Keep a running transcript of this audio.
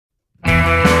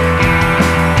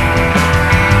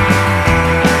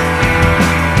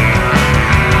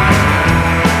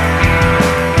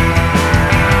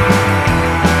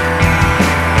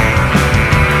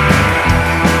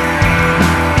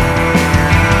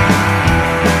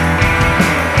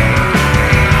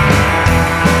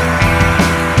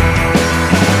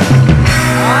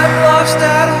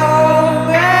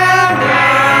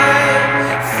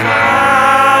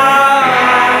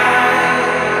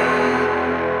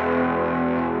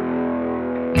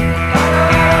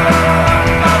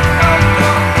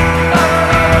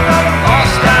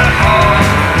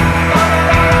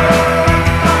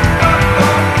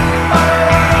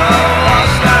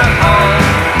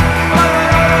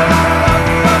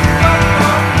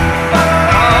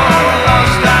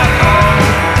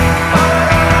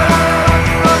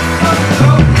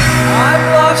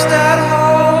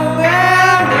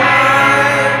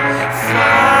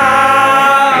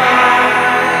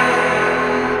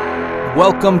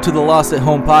Welcome to the Lost at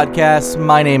Home podcast.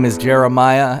 My name is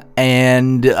Jeremiah,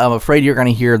 and I'm afraid you're going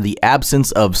to hear the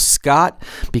absence of Scott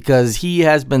because he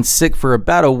has been sick for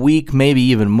about a week, maybe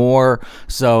even more.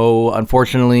 So,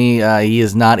 unfortunately, he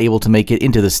is not able to make it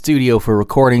into the studio for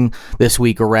recording this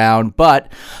week around,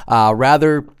 but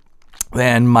rather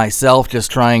than myself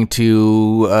just trying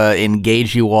to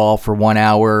engage you all for 1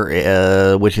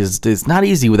 hour, which is not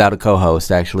easy without a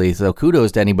co-host, actually. So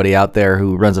kudos to anybody out there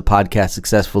who runs a podcast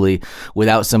successfully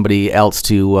without somebody else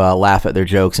to laugh at their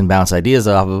jokes and bounce ideas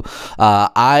off of.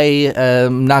 I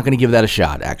am not going to give that a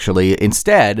shot, actually.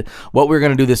 Instead, what we're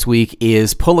going to do this week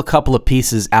is pull a couple of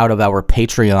pieces out of our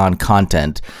Patreon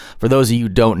content. For those of you who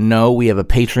don't know, we have a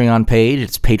Patreon page.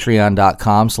 It's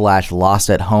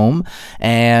patreon.com/lostathome,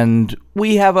 and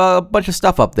we have a bunch of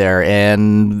stuff up there,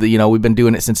 and we've been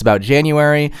doing it since about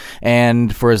January,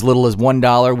 and for as little as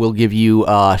 $1, we'll give you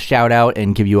a shout out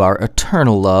and give you our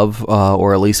eternal love,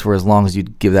 or at least for as long as you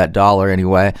give that dollar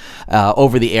anyway,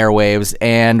 over the airwaves.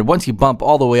 And once you bump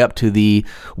all the way up to the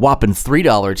whopping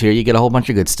 $3 tier, you get a whole bunch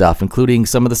of good stuff, including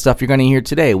some of the stuff you're going to hear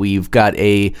today. We've got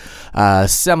a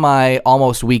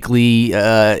almost weekly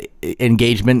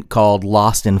engagement called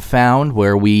Lost and Found,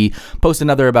 where we post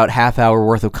another about half hour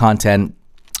worth of content.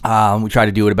 We try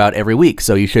to do it about every week,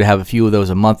 so you should have a few of those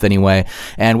a month anyway.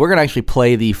 And we're going to actually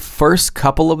play the first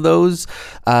couple of those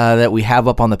that we have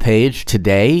up on the page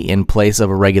today in place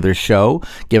of a regular show.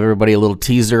 Give everybody a little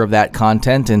teaser of that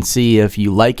content and see if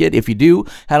you like it. If you do,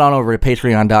 head on over to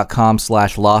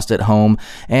patreon.com/lostathome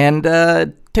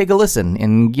and take a listen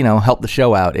and, help the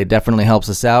show out. It definitely helps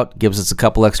us out, gives us a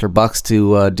couple extra bucks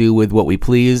to do with what we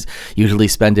please. Usually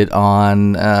spend it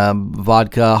on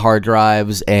vodka, hard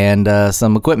drives, and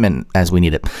some equipment as we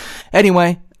need it.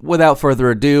 Anyway, without further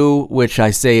ado, which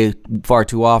I say far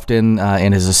too often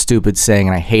and is a stupid saying,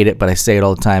 and I hate it, but I say it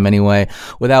all the time anyway.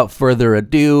 Without further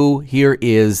ado, here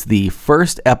is the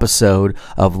first episode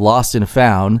of Lost and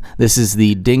Found. This is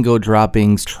the Dingo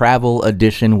Droppings Travel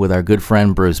Edition with our good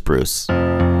friend Bruce.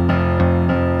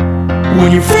 When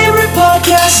your favorite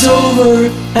podcast's over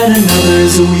and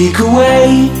another's a week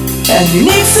away, and you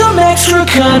need some extra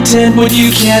content but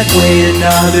you can't wait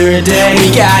another day,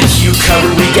 we got you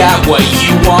covered, we got what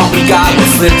you want, we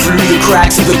slip through the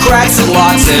cracks of and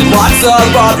lots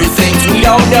of other things we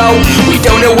don't know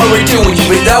what we're doing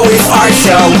even though it's our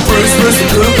show. Bruce and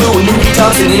Poo and movie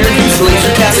talks and interviews,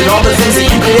 laser cats and all the things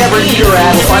that you could ever need or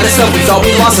add. We'll find us stuff we thought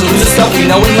we lost and lose the stuff we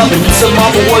know and love, and use some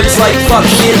awful words like fuck,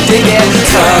 shit, dig, and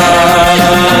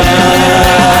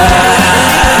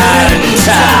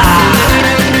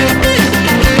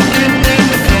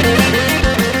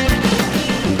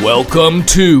Welcome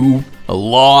to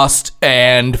Lost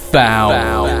and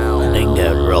Found.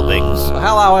 Dingo Droppings.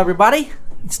 Hello, everybody.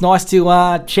 It's nice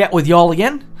to chat with y'all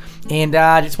again, and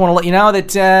I just want to let you know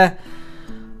that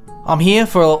I'm here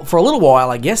for a little while,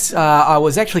 I guess. I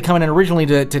was actually coming in originally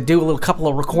to do a couple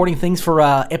of recording things for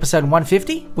episode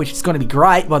 150, which is going to be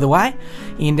great, by the way.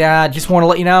 And just want to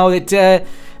let you know that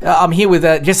I'm here with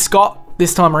just Scott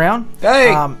this time around.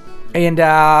 Hey, and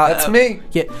that's me.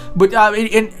 Yeah, but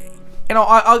I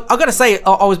got to say,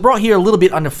 I was brought here a little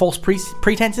bit under false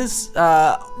pretenses.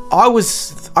 I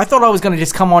thought I was going to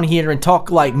just come on here and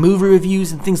talk like movie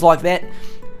reviews and things like that.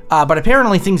 But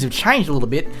apparently things have changed a little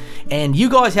bit, and you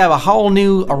guys have a whole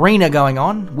new arena going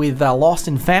on with Lost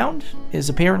and Found, is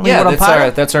apparently what I'm part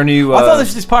of. That's our new... I thought this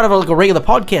was just part of a regular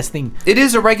podcast thing. It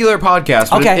is a regular podcast,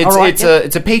 but okay,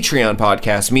 it's a Patreon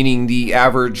podcast, meaning the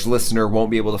average listener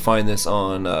won't be able to find this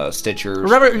on Stitcher,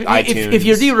 iTunes. If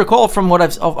you do recall from what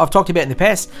I've talked about in the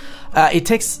past, it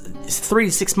takes 3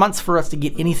 to 6 months for us to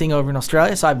get anything over in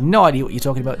Australia, so I have no idea what you're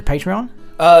talking about with Patreon.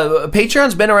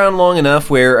 Patreon's been around long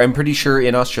enough where I'm pretty sure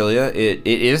in Australia it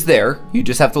is there. You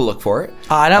just have to look for it.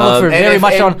 I don't look for it very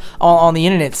much on the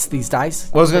internets these days.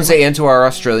 Well, I was going to say, and to our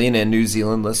Australian and New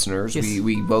Zealand listeners, yes,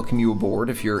 we welcome you aboard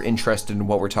if you're interested in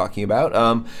what we're talking about.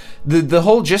 The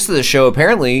whole gist of the show,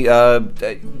 apparently,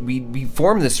 we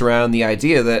formed this around the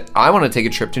idea that I want to take a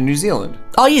trip to New Zealand.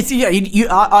 Oh, yes, yeah.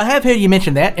 I have heard you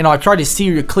mention that, and I tried to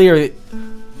steer you clear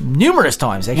numerous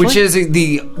times, actually. Which is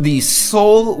the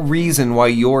sole reason why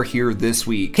you're here this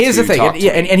week. Here's the thing,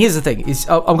 and here's the thing, is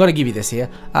I'm going to give you this here.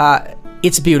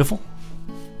 It's beautiful,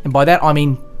 and by that I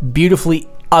mean beautifully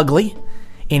ugly,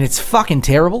 and it's fucking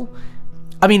terrible.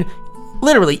 I mean,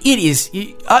 literally, it is.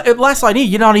 Last I knew,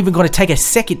 you're not even going to take a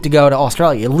second to go to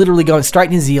Australia. You're literally going straight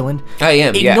to New Zealand. I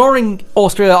am, ignoring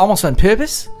Australia almost on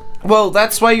purpose. Well,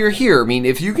 that's why you're here. I mean,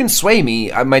 if you can sway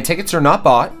me, my tickets are not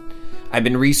bought. I've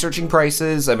been researching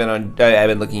prices. I've been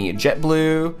looking at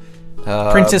JetBlue.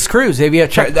 Princess Cruise. Have you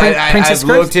checked Princess I've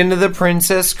Cruise? looked into the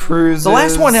Princess Cruises. The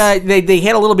last one, they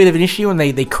had a little bit of an issue and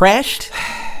they crashed.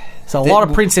 So a lot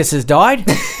of princesses died.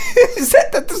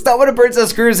 That's not what a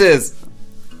Princess Cruise is.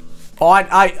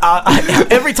 I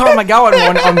every time I go on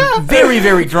one, I'm very,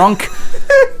 very drunk.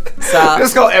 So,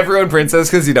 just call everyone princess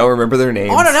because you don't remember their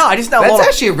names. I don't know. I just know that's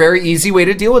actually a very easy way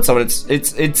to deal with someone.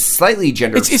 It's slightly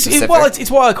gender specific.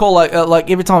 It's why I call like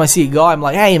every time I see a guy, I'm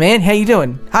like, hey man, how you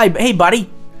doing? Hey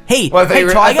buddy. Hey, well, hey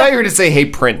tiger. I thought you were going to say hey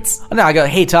prince. No, I go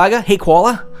hey tiger, hey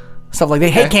koala, stuff like that.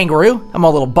 Okay. Hey kangaroo, I'm my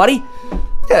little buddy.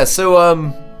 Yeah, so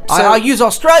I use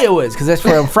Australia words because that's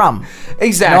where I'm from.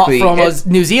 Exactly. Not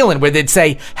from New Zealand where they'd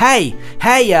say, hey,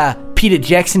 Peter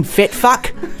Jackson, fat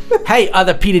fuck. Hey,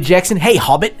 other Peter Jackson. Hey,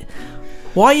 Hobbit.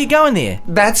 Why are you going there?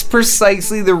 That's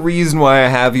precisely the reason why I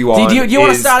have you on. Do you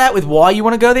want to start out with why you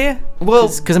want to go there? Well,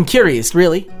 because I'm curious,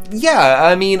 really. Yeah,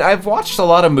 I mean, I've watched a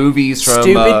lot of movies from...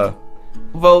 Stupid.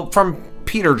 From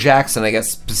Peter Jackson, I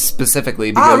guess,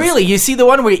 specifically. Because really? You see the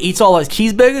one where he eats all those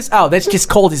cheeseburgers? Oh, that's just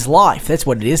called his life. That's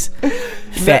what it is.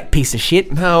 Fat piece of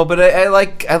shit. No, but I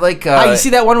like... you see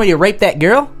that one where you rape that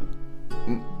girl?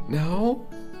 No.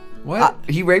 What?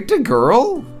 He raped a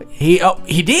girl? He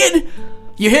did?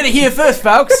 You heard it here first,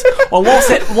 folks. Well,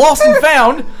 Lost and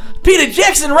Found, Peter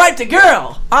Jackson raped a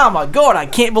girl. Oh my god, I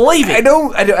can't believe it.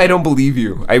 I don't believe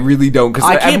you. I really don't.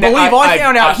 I can't believe I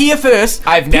found out here first.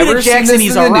 I've Peter never Jackson, seen this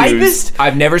he's in the a rapist. news.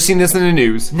 I've never seen this in the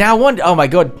news. Now wonder. Oh my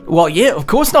god. Well, yeah, of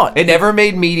course not. It never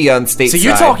made media on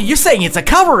stateside. So you're saying it's a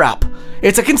cover-up.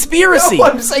 It's a conspiracy. No,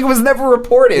 I'm saying it was never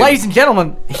reported. Ladies and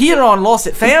gentlemen, here on Lost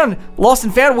and Found,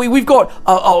 we've got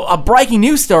a breaking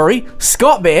news story.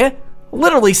 Scott Bear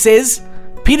literally says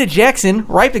Peter Jackson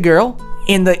raped a girl,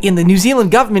 and the New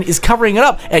Zealand government is covering it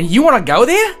up. And you want to go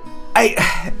there?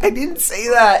 I didn't say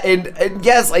that, and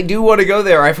yes, I do want to go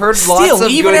there. I've heard lots of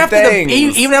good things.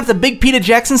 Even after the big Peter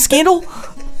Jackson scandal?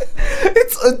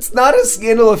 It's not a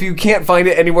scandal if you can't find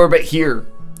it anywhere but here.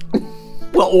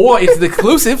 Well, or it's the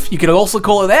exclusive. You could also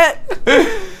call it that.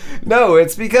 No,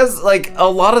 it's because, like, a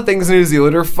lot of things in New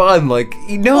Zealand are fun. Like,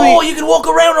 you know... Oh, you can walk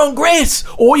around on grass.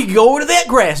 Or you can go over to that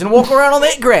grass and walk around on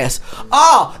that grass.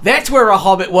 Oh, that's where a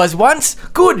hobbit was once.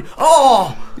 Good.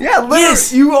 Oh, yeah, literally,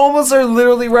 yes. You almost are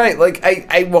literally right. Like,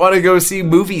 I want to go see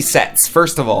movie sets,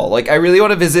 first of all. Like, I really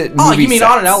want to visit movie sets. Oh, you mean,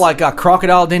 I don't know, like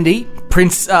Crocodile Dundee,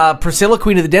 Priscilla,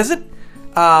 Queen of the Desert?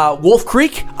 Wolf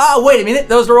Creek. Oh, wait a minute.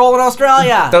 Those are all in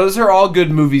Australia. Those are all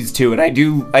good movies too, and I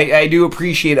do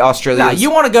appreciate Australia. Nah, you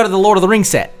want to go to the Lord of the Rings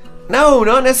set? No,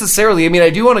 not necessarily. I mean, I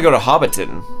do want to go to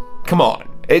Hobbiton. Come on,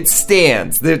 it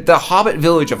stands. The Hobbit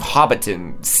village of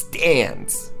Hobbiton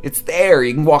stands. It's there.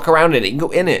 You can walk around in it. You can go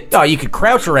in it. Oh, you can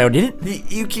crouch around in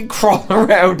it. You can crawl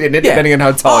around in it, depending on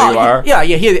how tall you are. Yeah.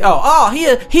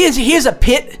 Here's a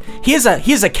pit. Here's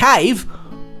a cave.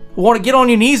 Want to get on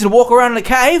your knees and walk around in a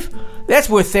cave? That's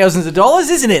worth thousands of dollars,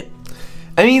 isn't it?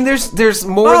 I mean, there's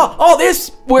more... There's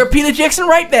where Peter Jackson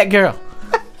raped that girl.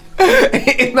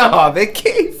 In the Hobbit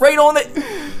cave? Right on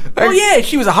the... Oh, yeah,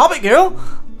 she was a Hobbit girl.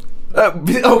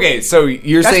 Okay, so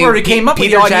you're saying where he came up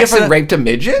Peter with the idea Jackson raped a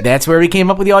midget? That's where he came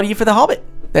up with the idea for the Hobbit.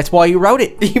 That's why he wrote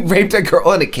it. He raped a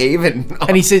girl in a cave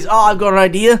and he says, I've got an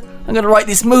idea. I'm going to write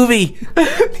this movie.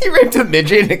 He raped a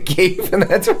midget in a cave and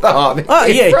that's where the Hobbit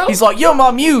came from? He's like, you're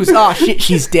my muse. Oh, shit,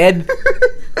 she's dead.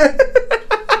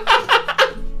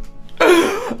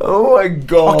 Oh my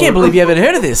god. I can't believe you haven't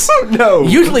heard of this. No.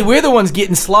 Usually we're the ones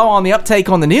getting slow on the uptake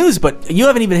on the news, but you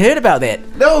haven't even heard about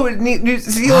that. No, New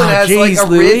Zealand has like a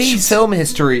rich film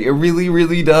history. It really,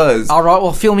 really does. All right,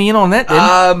 well, fill me in on that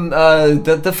then.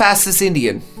 The Fastest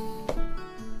Indian.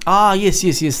 Ah, yes.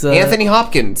 Anthony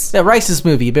Hopkins. That racist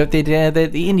movie about the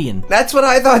Indian. That's what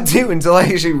I thought too until I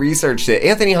actually researched it.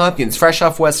 Anthony Hopkins, fresh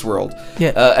off Westworld.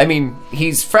 Yeah. I mean,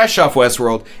 he's fresh off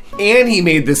Westworld, and he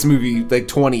made this movie like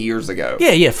 20 years ago.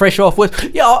 Yeah, fresh off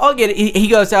Westworld. Yeah, I'll get it. He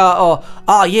goes,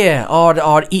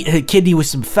 I'd eat her kidney with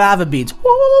some fava beans.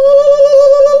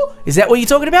 Is that what you're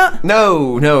talking about?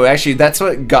 No. Actually, that's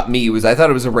what got me. I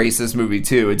thought it was a racist movie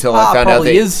too until I found out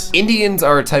that Indians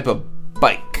are a type of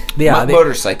bike.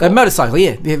 Motorcycle. Motorcycle,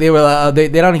 yeah. They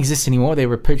don't exist anymore. They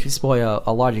were purchased by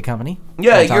a larger company.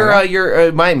 Yeah,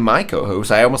 you're my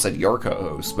co-host. I almost said your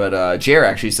co-host, but Jer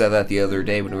actually said that the other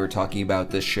day when we were talking about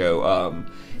this show.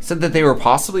 Said that they were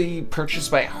possibly purchased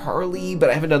by Harley,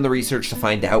 but I haven't done the research to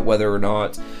find out whether or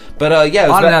not. But I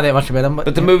don't know that much about them.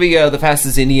 But the movie, The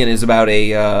Fastest Indian, is about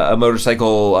a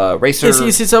motorcycle racer.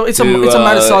 Yes, it's a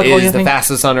motorcycle. He's the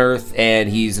fastest on Earth, and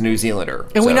he's a New Zealander.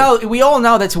 And we all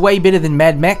know that's way better than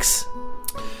Mad Max.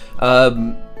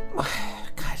 God,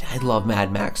 I love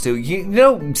Mad Max too. You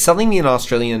know, selling me an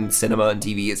Australian cinema and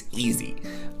TV is easy.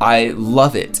 I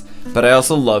love it. But I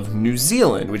also love New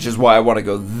Zealand, which is why I want to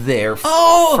go there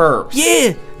first.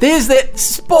 Yeah, there's that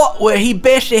spot where he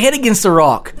bashed your head against the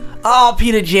rock. Oh,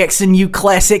 Peter Jackson, you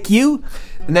classic, you.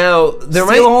 Now, there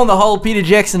Still on the whole Peter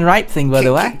Jackson rape thing, by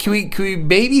the way. Can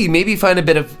we maybe find a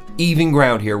bit of even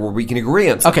ground here where we can agree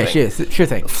on something? Okay, sure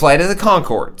thing. Flight of the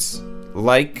Conchords.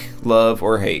 Like, love,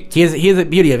 or hate. Here's the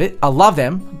beauty of it. I love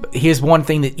them. But here's one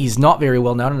thing that is not very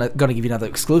well known, and I'm going to give you another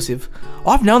exclusive.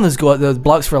 I've known those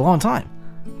blokes for a long time.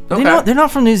 Okay. They're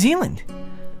not from New Zealand.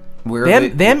 Where are they?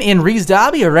 Them and Rhys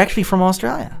Darby are actually from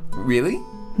Australia. Really?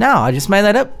 No, I just made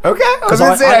that up. Okay, I was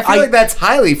going to say, I feel like that's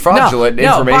highly fraudulent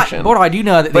information. But I do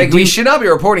know that we should not be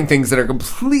reporting things that are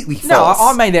completely false. No,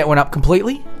 I made that one up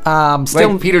completely.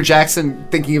 Like Peter Jackson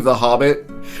thinking of The Hobbit.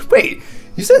 Wait,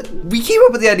 you said we came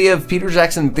up with the idea of Peter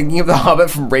Jackson thinking of The Hobbit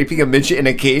from raping a midget in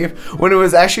a cave when it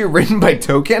was actually written by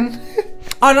Tolkien?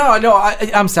 Oh, no,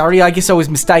 I'm sorry. I guess I was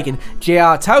mistaken.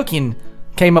 J.R. Tolkien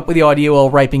came up with the idea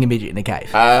of raping a midget in a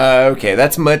cave. Okay,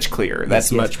 that's much clearer.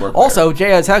 That's much more clear. Also,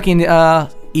 J.R. Tolkien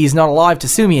is not alive to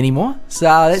sue me anymore, so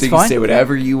that's so you fine. can say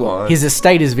whatever you want. His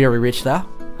estate is very rich, though.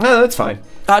 No, that's fine.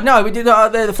 No,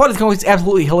 the Flight of the Conchords is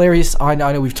absolutely hilarious. I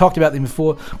know we've talked about them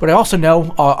before, but I also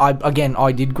know,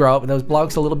 I did grow up with those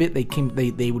blokes a little bit.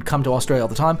 They would come to Australia all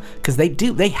the time because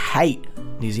they hate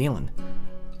New Zealand.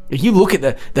 If you look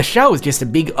at the show, is just a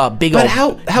big but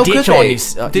old how ditch could they?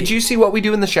 on Did you see What We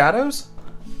Do in the Shadows?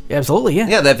 Absolutely, yeah.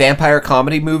 Yeah, that vampire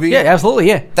comedy movie. Yeah, absolutely,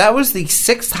 yeah. That was the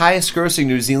 6th highest grossing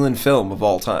New Zealand film of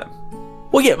all time.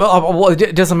 Well, yeah, well,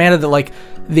 it doesn't matter that like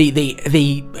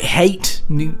they hate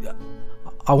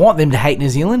I want them to hate New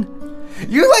Zealand.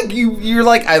 You're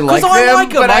like I like them, I like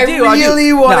them, but I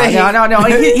really want to hate. No.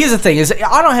 Here's the thing: is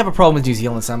I don't have a problem with New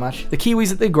Zealand so much. The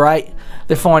Kiwis, they're great,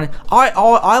 they're fine.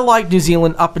 I like New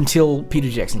Zealand up until Peter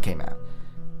Jackson came out,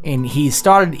 and he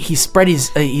spread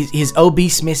his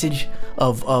obese message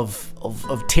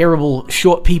of terrible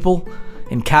short people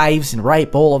and caves and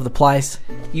rape all over the place.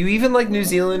 You even like New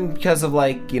Zealand because of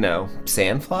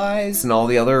sandflies and all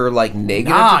the other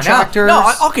negative detractors? No,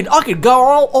 I could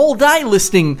go all day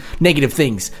listing negative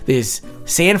things. There's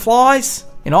sandflies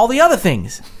and all the other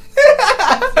things.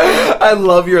 I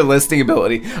love your listing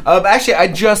ability. Actually, I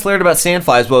just learned about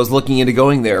sandflies while I was looking into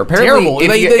going there. Apparently, terrible.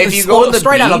 If you go on the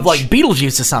straight beach, out of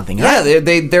Beetlejuice or something. Yeah,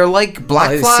 right? they're like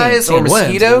black flies or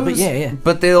mosquitoes. But yeah.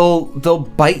 But they'll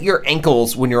bite your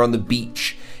ankles when you're on the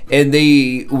beach. And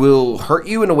they will hurt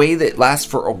you in a way that lasts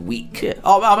for a week. Yeah.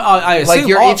 I assume,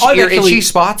 your itchy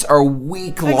spots are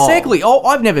week long. Exactly.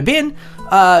 I've never been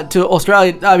to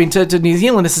Australia. I mean, to New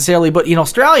Zealand necessarily, but in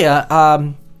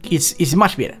Australia, it's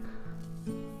much better.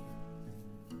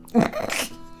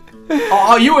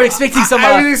 You were expecting some.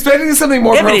 I was expecting something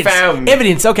more profound.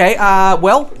 Evidence. Okay.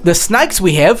 Well, the snakes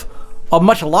we have are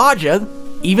much larger,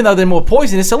 even though they're more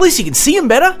poisonous. At least you can see them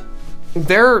better.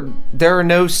 There are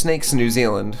no snakes in New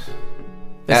Zealand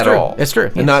at all. That's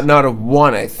true. Yes. Not a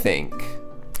one, I think.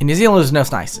 In New Zealand, there's no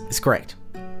snakes. It's correct.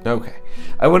 Okay.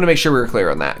 I want to make sure we were clear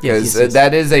on that, because yes.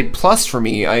 that is a plus for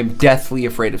me. I'm deathly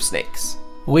afraid of snakes.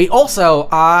 We also,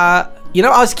 I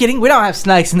was kidding. We don't have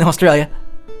snakes in Australia.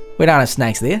 We don't have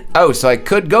snakes there. Oh, so I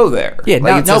could go there. Yeah,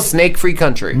 it's a snake-free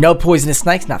country. No poisonous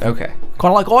snakes, nothing. Okay.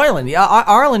 Kind of like Ireland. Yeah,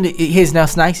 Ireland has no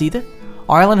snakes either.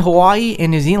 Ireland, Hawaii,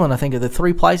 and New Zealand, I think, are the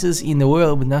 3 places in the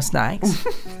world with no snakes.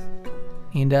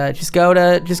 And just go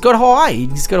to Hawaii.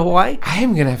 Just go to Hawaii. I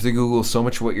am gonna have to Google so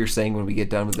much of what you're saying when we get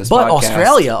done with this. But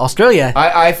podcast. Australia.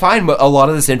 I find a lot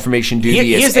of this information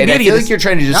dubious, and I feel like you're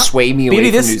trying to just sway me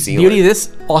away from New Zealand. Beauty of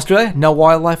this, Australia, no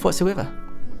wildlife whatsoever.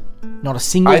 Not a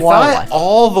single I wildlife. thought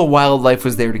all the wildlife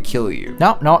was there to kill you.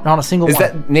 No, not a single one. Is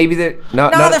that maybe they're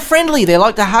not? No, they're friendly. They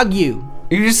like to hug you.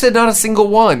 You just said not a single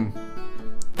one.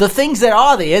 The things that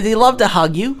are there, they love to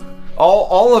hug you.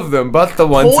 All of them, but the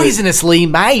ones poisonously,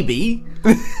 maybe.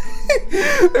 They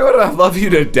want to love you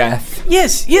to death.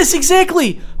 Yes,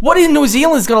 exactly. What in New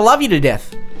Zealand is going to love you to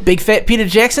death? Big fat Peter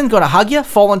Jackson going to hug you,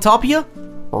 fall on top of you,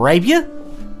 rape you?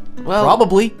 Well,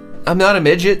 probably. I'm not a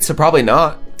midget, so probably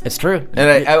not. It's true.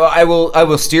 And I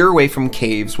will steer away from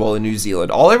caves while in New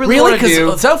Zealand. All I really want to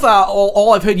do... So far,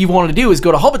 all I've heard you wanted to do is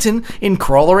go to Hobbiton and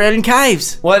crawl around in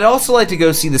caves. Well, I'd also like to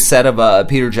go see the set of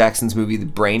Peter Jackson's movie, The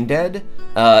Brain Dead,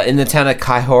 in the town of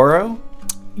Kaihoro.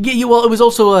 Yeah, well, it was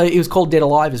also... it was called Dead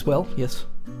Alive as well, yes.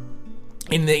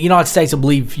 In the United States, I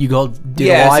believe you called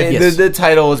Dead Alive, yes. The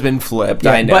title has been flipped,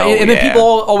 yeah, I know. And then people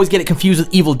always get it confused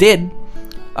with Evil Dead,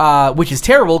 which is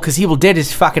terrible, because Evil Dead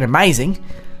is fucking amazing.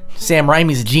 Sam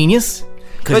Raimi's a genius.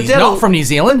 because he's not from New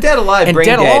Zealand. Dead Alive, and Brain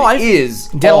Dead Dead Alive is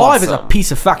Dead Alive is a awesome.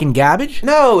 piece of fucking garbage.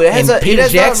 No, it has, And Peter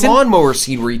Jackson, that lawnmower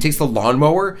scene where he takes the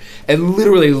lawnmower and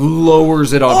literally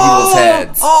lowers it on people's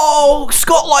heads. Oh,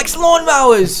 Scott likes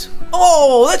lawnmowers.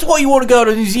 Oh, that's why you want to go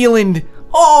to New Zealand.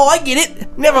 Oh, I get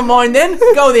it. Never mind then.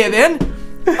 Go there then.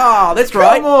 Oh, that's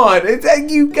right. Come on,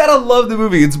 you gotta love the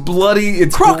movie. It's bloody.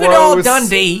 It's Crocodile gross.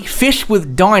 Dundee fished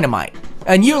with dynamite,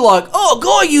 and you're like, oh,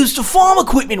 guy used to farm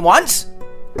equipment once.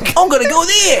 I'm gonna go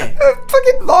there.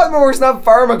 Fucking lawnmower's not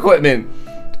farm equiment.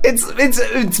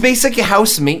 It's basic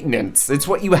house maintenance. It's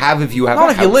what you have if you have. Not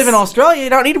a if you house. live in Australia, you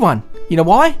don't need one. You know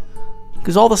why?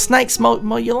 Because all the snakes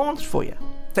mow your lawns for you.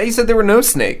 They said there were no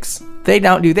snakes. They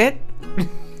don't do that.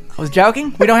 I was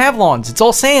joking. We don't have lawns. It's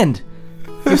all sand.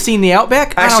 You've seen the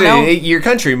outback? I don't know. Actually, your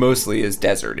country mostly is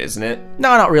desert, isn't it?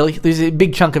 No, not really. There's a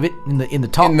big chunk of it in the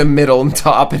top. In the middle and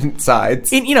top and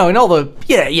sides. In all the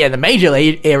the major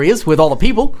areas with all the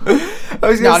people. I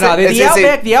was gonna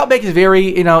say, The outback is very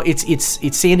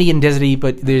it's sandy and deserty,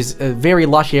 but there's very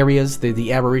lush areas.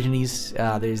 The Aborigines.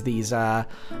 There's these the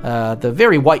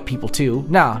very white people too.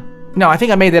 No, I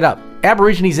think I made that up.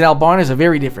 Aborigines and albinos are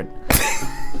very different.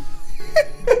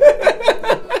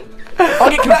 I'll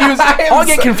get confused. I'll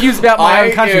get confused about my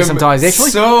own country sometimes.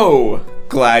 Actually, so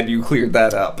glad you cleared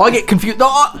that up. I get confused. No,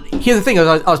 here's the thing: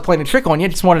 I was playing a trick on you. I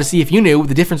just wanted to see if you knew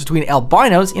the difference between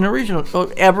albinos and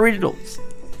aboriginals.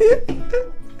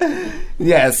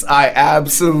 Yes, I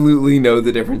absolutely know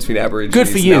the difference between Aborigines Good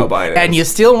for you. and albinos. And you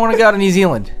still want to go to New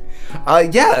Zealand?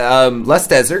 Less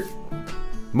desert,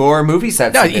 more movie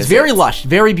sets. No, to it's visit. very lush,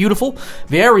 very beautiful,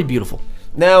 very beautiful.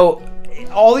 Now,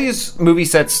 all these movie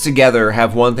sets together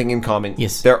have one thing in common.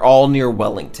 Yes. They're all near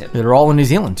Wellington. They're all in New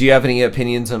Zealand. Do you have any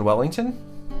opinions on Wellington?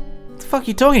 What the fuck are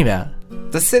you talking about?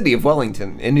 The city of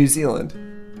Wellington in New Zealand.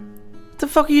 What the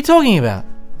fuck are you talking about?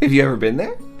 Have you ever been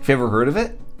there? Have you ever heard of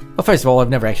it? Well, first of all, I've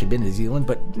never actually been to New Zealand,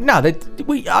 but no,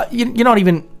 you're not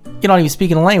even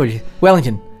speaking the language.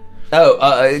 Wellington.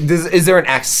 Oh, is there an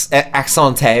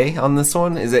accente on this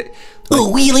one? Is it? Oh,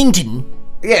 Wellington.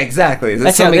 Yeah, exactly. Is it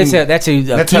That's how something-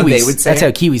 Kiwis. how they would say That's it?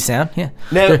 how Kiwis sound. Yeah.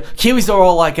 No. The Kiwis are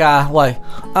all like,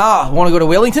 want to go to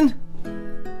Wellington?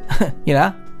 You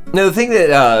know. No, the thing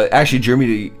that actually drew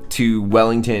me to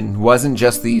Wellington wasn't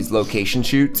just these location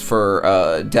shoots for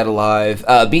Dead Alive.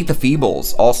 Meet the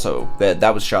Feebles also,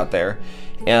 that was shot there.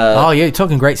 Oh yeah, you're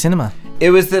talking great cinema. It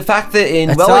was the fact that in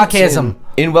That's Wellington, sarcasm.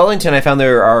 in Wellington, I found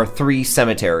there are 3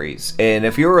 cemeteries. And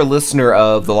if you're a listener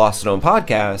of the Lost and Own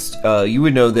podcast, you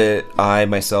would know that I,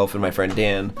 myself, and my friend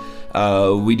Dan,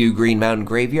 we do Green Mountain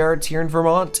Graveyards here in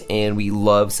Vermont, and we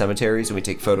love cemeteries, and we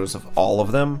take photos of all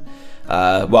of them.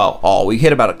 We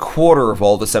hit about a quarter of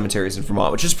all the cemeteries in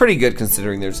Vermont, which is pretty good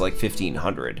considering there's like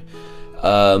 1,500.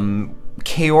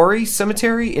 Kaori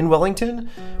Cemetery in Wellington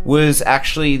was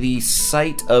actually the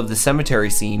site of the cemetery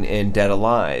scene in Dead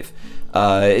Alive.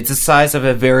 It's the size of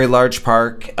a very large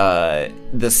park.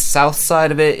 The south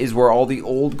side of it is where all the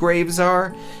old graves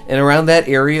are, and around that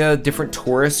area, different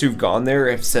tourists who've gone there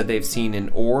have said they've seen an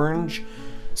orange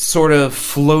sort of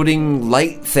floating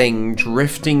light thing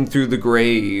drifting through the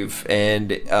grave,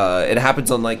 and it happens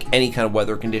on like any kind of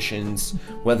weather conditions,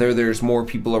 whether there's more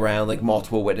people around. Like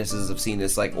multiple witnesses have seen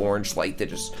this like orange light that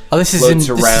just This is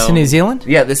floats in New Zealand.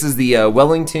 Yeah, this is the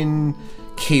Wellington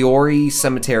Kaori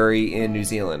Cemetery in New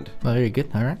Zealand. Oh, very good.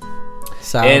 All right.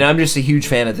 So, And I'm just a huge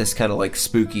fan of this kind of like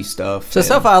spooky stuff.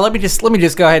 so far, let me just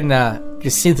go ahead and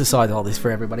just synthesize all this for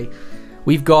everybody.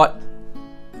 We've got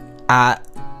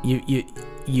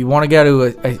you want to go to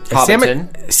a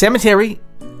Hobbiton. cemetery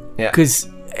Yeah. because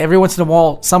every once in a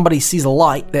while somebody sees a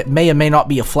light that may or may not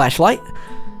be a flashlight.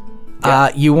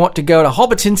 Yeah. You want to go to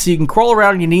Hobbiton so you can crawl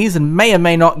around on your knees and may or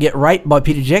may not get raped by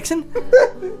Peter Jackson.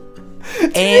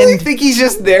 I really think he's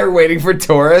just there waiting for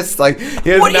tourists. Like he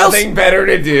has What else- nothing better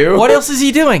to do. What else is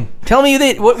he doing? Tell me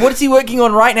that. What is he working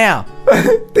on right now?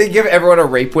 They give everyone a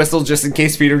rape whistle just in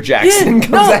case Peter Jackson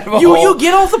comes out of a you hole.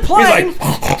 get off the plane.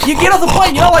 You get off the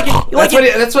plane. You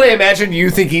know, That's what I imagine you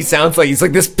think he sounds like. He's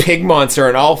like this pig monster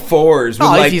on all fours with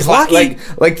Oh, if like he's lucky.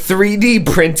 like 3D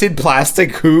printed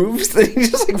plastic hooves that he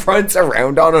just like runs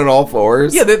around on all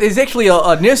fours. Yeah, there's actually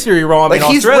a nursery rhyme Like, in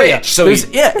he's Australia. rich, so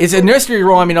it's a nursery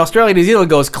rhyme in Australia. New Zealand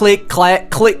goes click clack,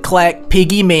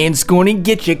 piggy man's gonna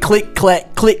get you. Click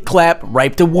clack, click clap,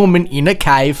 raped a woman in a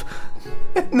cave.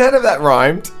 None of that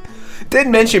rhymed. Did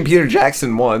mention Peter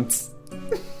Jackson once.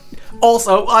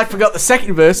 Also, I forgot the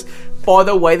second verse. By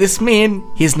the way, this man,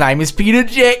 his name is Peter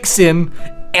Jackson,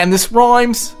 and this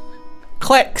rhymes.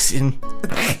 Claxon.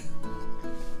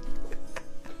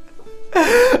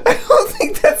 I don't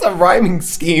think that's that's a rhyming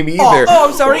scheme either. Oh,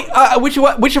 I'm sorry.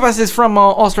 Which of us is from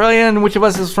Australia and which of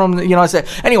us is from the United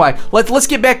States? Anyway, let's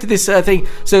get back to this thing.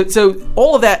 So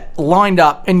all of that lined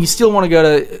up, and you still want to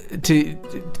go to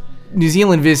New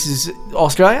Zealand versus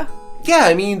Australia? Yeah,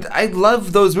 I mean, I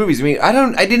love those movies. I mean, I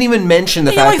didn't even mention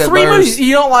the fact that three movies.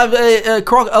 You don't love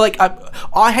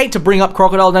I hate to bring up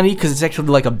Crocodile Dundee because it's actually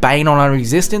like a bane on our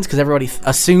existence because everybody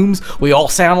assumes we all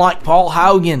sound like Paul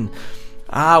Hogan.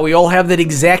 We all have that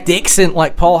exact accent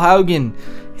like Paul Hogan.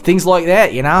 Things like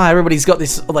that, you know? Everybody's got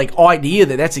this like idea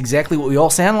that that's exactly what we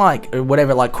all sound like or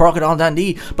whatever, like Crocodile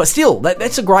Dundee. But still,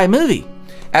 that's a great movie.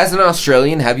 As an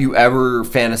Australian, have you ever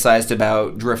fantasized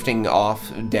about drifting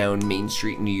off down Main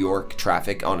Street in New York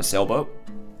traffic on a sailboat?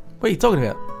 What are you talking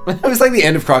about? It was like the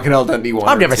end of Crocodile Dundee 1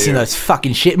 I've never seen those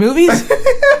fucking shit movies.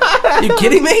 Are you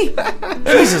kidding me?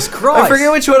 Jesus Christ. I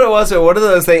forget which one it was, but one of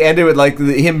those, they ended with like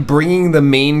him bringing the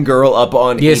main girl up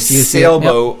on a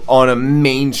sailboat on a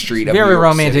main street of New York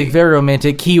romantic, City. Very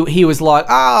romantic. He was like,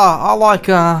 I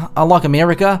like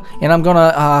America, and I'm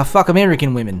gonna fuck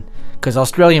American women because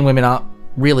Australian women aren't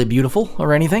really beautiful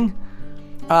or anything.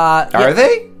 Are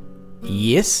they?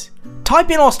 Yes. Type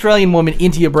in Australian woman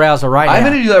into your browser right now. I'm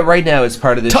going to do that right now as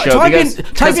part of this show.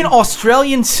 Type in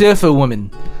Australian surfer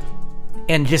woman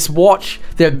and just watch.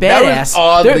 They're badass. That was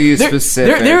oddly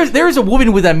specific. There is a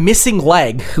woman with a missing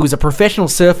leg who is a professional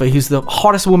surfer who's the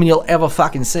hottest woman you'll ever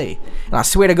fucking see. And I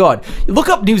swear to God, you look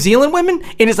up New Zealand women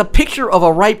and it's a picture of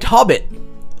a raped hobbit.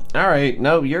 All right,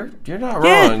 no, you're not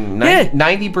wrong.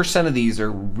 90% of these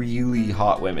are really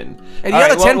hot women, and the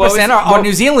other 10% are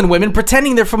New Zealand women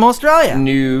pretending they're from Australia.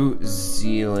 New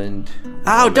Zealand.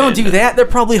 Oh, women. Don't do that. They're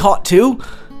probably hot too.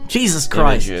 Jesus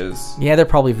Christ. Images. Yeah, they're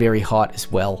probably very hot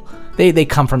as well. They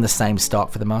come from the same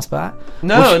stock for the most part.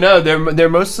 No, they're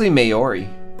mostly Maori.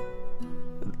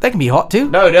 They can be hot too.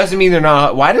 No, it doesn't mean they're not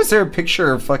hot. Why is there a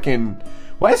picture of fucking?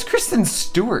 Why is Kristen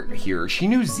Stewart here? Is she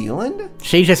New Zealand?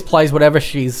 She just plays whatever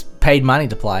she's paid money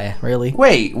to play, really.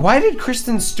 Wait, why did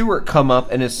Kristen Stewart come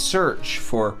up in a search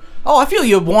for... Oh, I feel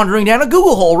you're wandering down a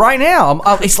Google hole right now.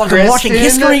 It's like I'm watching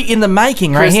history in the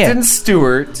making right here. Kristen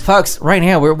Stewart. Folks, right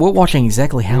now we're watching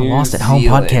exactly how Lost at Home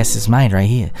podcast is made right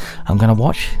here. I'm gonna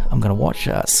watch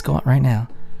Scott right now.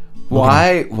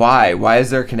 Why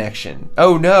is there a connection?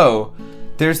 Oh no,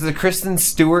 there's the Kristen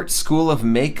Stewart School of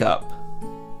Makeup.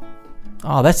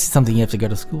 Oh, that's something you have to go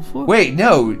to school for? Wait,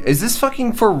 no. Is this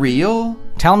fucking for real?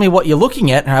 Tell me what you're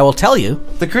looking at, and I will tell you.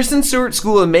 The Kristen Stewart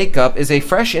School of Makeup is a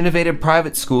fresh, innovative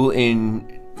private school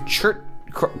in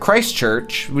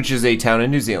Christchurch, which is a town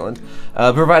in New Zealand,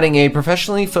 providing a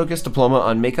professionally focused diploma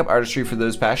on makeup artistry for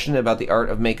those passionate about the art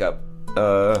of makeup.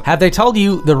 Have they told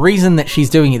you the reason that she's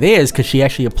doing it there is because she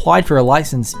actually applied for a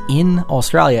license in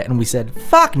Australia, and we said,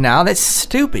 fuck no, that's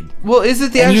stupid. Well, is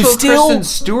it the actual Kristen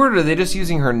Stewart, or are they just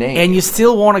using her name? And you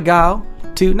still want to go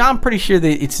to... No, I'm pretty sure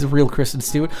that it's the real Kristen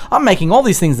Stewart. I'm making all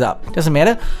these things up. Doesn't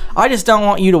matter. I just don't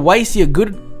want you to waste your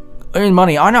good earned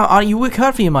money. I know you work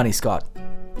hard for your money, Scott.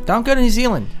 Don't go to New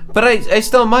Zealand. But I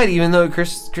still might, even though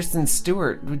Kristen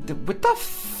Stewart... What the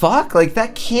fuck? Like,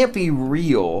 that can't be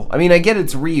real. I mean, I get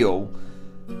it's real.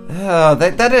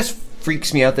 That just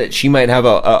freaks me out that she might have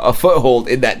a foothold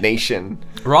in that nation.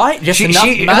 Right? Just enough,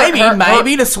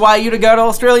 maybe to sway you to go to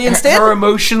Australia instead. Her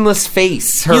emotionless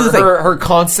face. Her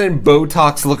constant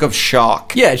Botox look of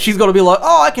shock. Yeah, she's got to be like,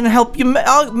 oh, I can help you.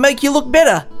 I'll make you look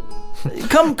better.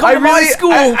 Come to my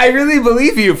school. I really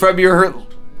believe you from your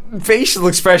facial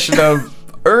expression of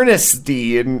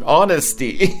earnesty and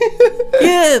honesty.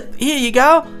 Yeah, here you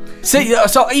go.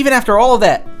 So even after all of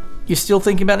that, you're still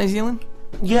thinking about New Zealand?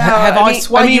 Yeah. Have I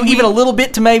swayed you even a little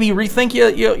bit to maybe rethink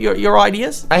your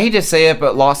ideas? I hate to say it,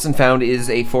 but Lost and Found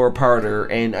is a 4-parter,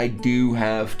 and I do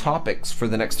have topics for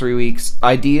the next 3 weeks.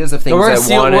 Ideas of things We're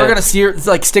going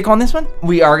to stick on this one?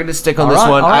 We are going to stick on this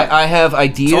one. Right. I have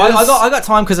ideas. So I got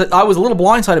time, because I was a little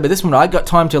blindsided by this one. I got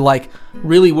time to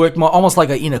really work almost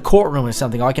like in a courtroom or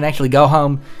something. I can actually go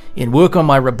home and work on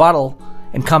my rebuttal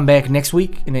and come back next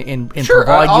week and sure,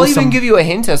 provide I'll you even give you a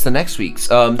hint as the next week's.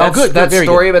 Good. That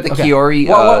story about the Kiori...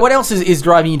 what else is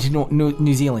driving you to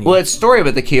New Zealand? Well, it's a story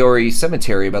about the Kiori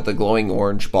cemetery, about the glowing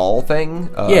orange ball thing.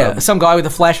 Some guy with a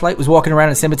flashlight was walking around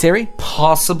a cemetery.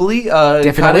 Possibly.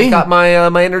 Definitely. Got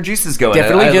my inner juices going.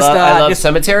 Definitely. I love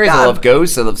cemeteries. I love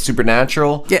ghosts. I love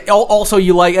supernatural. Yeah. Also,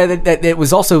 you like... that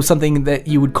was also something that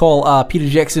you would call Peter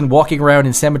Jackson walking around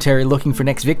in cemetery looking for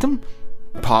next victim?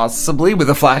 Possibly, with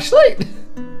a flashlight.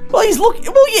 Well, he's looking.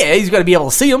 Well, yeah, he's got to be able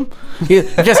to see him.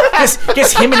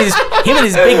 Just him and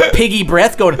his big piggy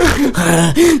breath going.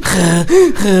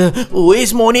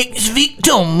 Where's my next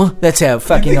victim? That's how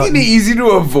fucking. I think it'd be easy to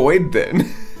avoid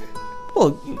then.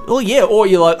 Well, yeah. Or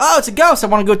you're like, oh, it's a ghost. I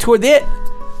want to go toward that.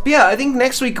 But yeah, I think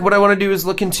next week what I want to do is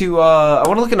look into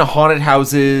haunted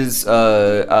houses,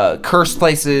 cursed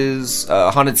places,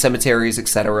 haunted cemeteries,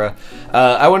 etc.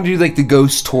 I want to do like the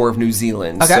ghost tour of New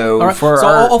Zealand. Okay. So all right.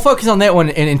 I'll focus on that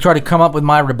one and try to come up with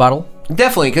my rebuttal.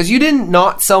 Definitely, because you didn't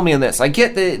not sell me on this. I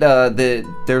get that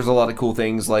there's a lot of cool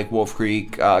things like Wolf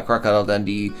Creek, Crocodile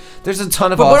Dundee. There's a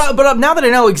ton of But now that I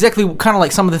know exactly kind of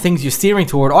like some of the things you're steering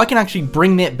toward, I can actually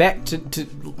bring that back to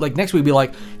like next week. Be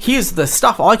like, here's the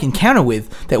stuff I can counter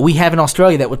with that we have in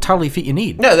Australia that would totally fit your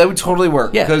need. No, that would totally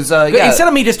work. Yeah, because instead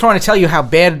of me just trying to tell you how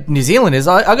bad New Zealand is,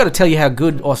 I got to tell you how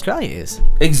good Australia is.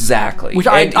 Exactly. Which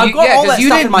I've got all that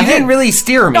stuff in my head. You didn't really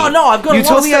steer me. No, I've got. You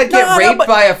told me I'd get raped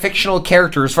by a fictional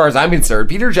character. As far as I'm concerned,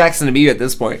 Peter Jackson to me at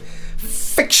this point,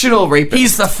 fictional rapist.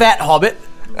 He's the fat hobbit.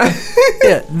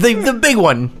 Yeah, the big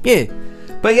one. Yeah.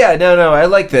 But yeah, no, I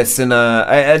like this, and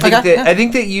I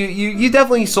think that you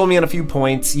definitely sold me on a few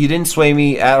points. You didn't sway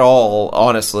me at all,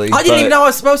 honestly. I didn't even know I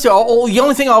was supposed to. The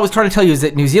only thing I was trying to tell you is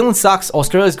that New Zealand sucks,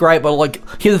 Australia's great, but like,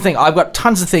 here's the thing: I've got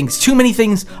tons of things, too many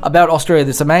things about Australia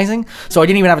that's amazing, so I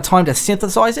didn't even have time to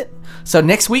synthesize it. So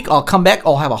next week I'll come back,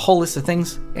 I'll have a whole list of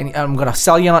things, and I'm gonna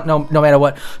sell you on it no matter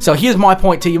what. So here's my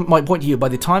point to you. By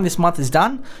the time this month is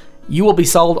done, you will be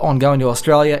sold on going to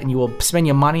Australia, and you will spend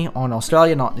your money on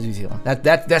Australia, not New Zealand.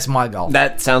 That's my goal.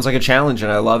 That sounds like a challenge,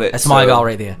 and I love it. That's my goal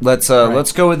right there. Let's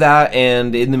go with that.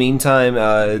 And in the meantime,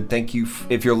 thank you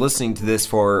if you're listening to this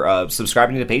for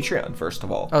subscribing to Patreon. First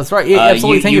of all, oh, that's right. Yeah,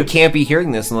 absolutely. Thank you. You can't be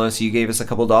hearing this unless you gave us a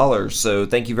couple dollars. So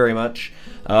thank you very much.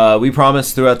 We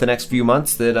promise throughout the next few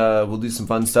months that we'll do some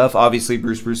fun stuff. Obviously,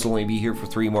 Bruce will only be here for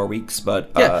 3 more weeks,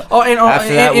 but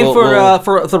after that,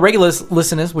 for the regular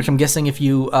listeners, which I'm guessing if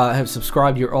you have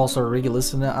subscribed, you're also a regular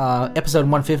listener. Episode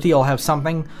 150, I'll have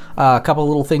something, a couple of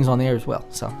little things on there as well.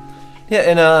 So. Yeah,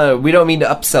 and we don't mean to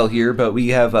upsell here, but we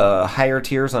have higher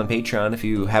tiers on Patreon. If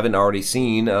you haven't already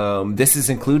seen, this is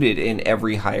included in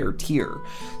every higher tier.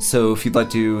 So if you'd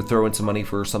like to throw in some money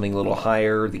for something a little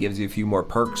higher that gives you a few more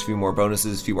perks, a few more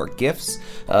bonuses, a few more gifts,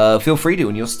 feel free to,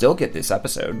 and you'll still get this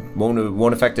episode.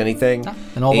 Won't affect anything.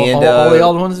 And all the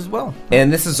other ones as well.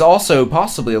 And this is also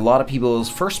possibly a lot of people's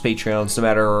first Patreons, no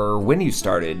matter when you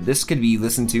started. This could be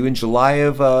listened to in July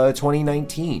of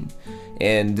 2019.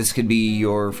 And this could be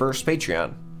your first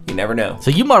Patreon. You never know.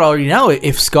 So you might already know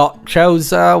if Scott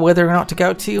chose whether or not to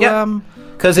go to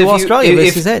Australia.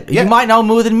 This is it. You might know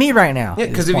more than me right now. Yeah,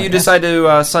 because if you decide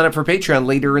to sign up for Patreon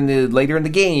later in the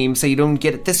game, say you don't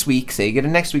get it this week, say you get it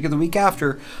next week or the week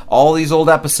after, all these old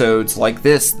episodes like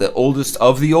this, the oldest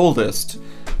of the oldest,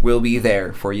 will be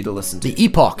there for you to listen to. The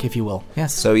epoch, if you will.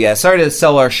 Yes. So yeah, sorry to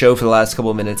sell our show for the last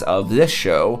couple of minutes of this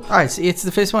show. All right, it's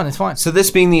the first one. It's fine. So this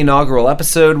being the inaugural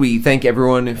episode, we thank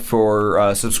everyone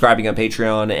for subscribing on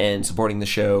Patreon and supporting the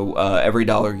show. Every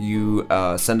dollar you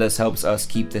send us helps us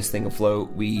keep this thing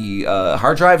afloat. We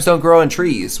hard drives don't grow on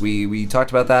trees. We talked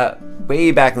about that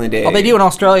way back in the day. Oh, they do in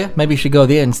Australia. Maybe you should go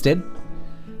there instead.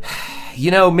 You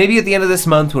know, maybe at the end of this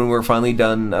month when we're finally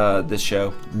done this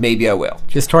show, maybe I will.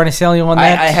 Just trying to sell you on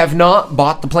that? I have not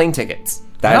bought the plane tickets.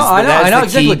 I know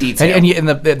exactly. Key detail. And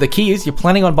the key is you're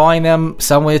planning on buying them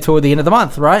somewhere toward the end of the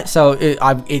month, right? So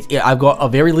I've got a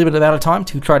very limited amount of time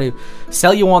to try to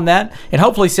sell you on that, and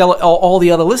hopefully sell all the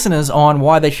other listeners on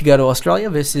why they should go to Australia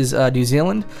versus New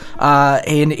Zealand.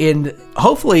 And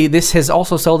hopefully this has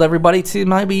also sold everybody to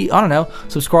maybe, I don't know,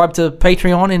 subscribe to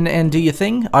Patreon and do your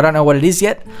thing. I don't know what it is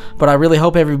yet, but I really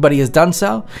hope everybody has done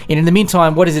so. And in the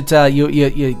meantime, what is it? Your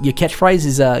catchphrase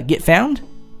is get found?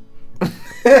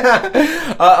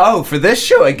 For this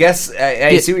show, I guess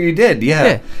I see what you did.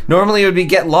 Yeah. Normally it would be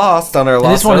get lost on our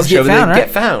Lost House show, but right? Get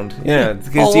found. Yeah,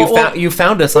 because you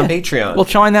found us on Patreon. We'll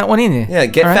try that one in there. Yeah,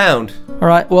 get found. All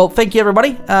right. Well, thank you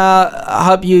everybody. I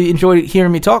hope you enjoyed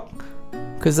hearing me talk,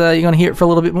 because you're gonna hear it for a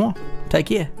little bit more. Take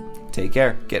care. Take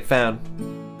care. Get found.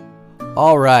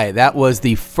 All right, that was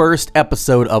the first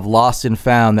episode of Lost and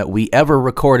Found that we ever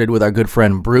recorded with our good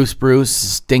friend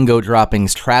Bruce, Dingo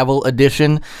Droppings Travel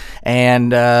Edition.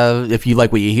 And if you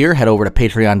like what you hear, head over to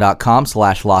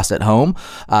patreon.com/lostathome.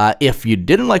 If you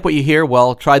didn't like what you hear,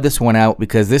 well, try this one out,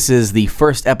 because this is the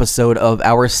first episode of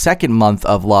our second month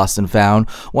of Lost and Found,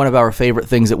 one of our favorite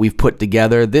things that we've put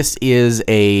together. This is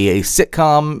a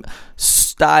sitcom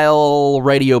style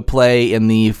radio play in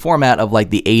the format of like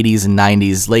the 80s and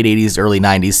 90s, late 80s, early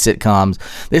 90s sitcoms.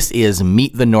 This is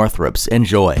Meet the Northrops.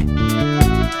 Enjoy.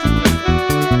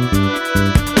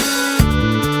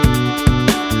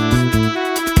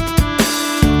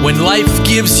 When life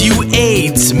gives you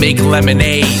AIDS, make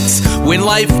lemonades. When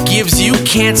life gives you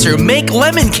cancer, make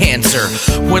lemon cancer.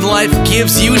 When life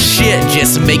gives you shit,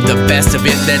 just make the best of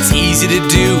it. That's easy to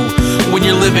do. when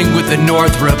you're living with the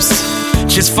Northrops.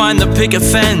 Just find the picket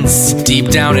fence deep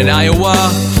down in Iowa.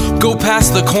 Go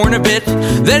past the corn a bit,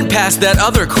 then past that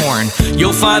other corn.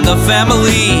 You'll find the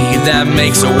family that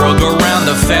makes a world go round.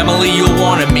 The family you'll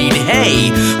want to meet. Hey,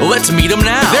 let's meet them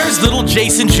now. There's little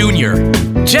Jason Jr.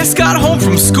 Just got home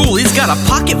from school. He's got a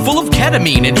pocket full of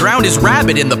ketamine and drowned his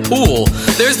rabbit in the pool.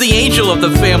 There's the angel of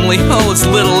the family. Oh, it's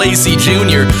little Lacey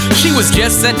Jr. She was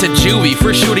just sent to juvie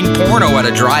for shooting porno at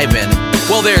a drive-in.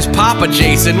 Well, there's Papa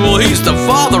Jason. Well, he's the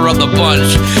father of the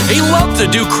bunch. He loved to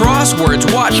do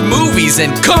crosswords, watch movies,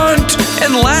 and cunt.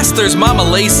 And last, there's Mama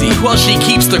Lacey. Well, she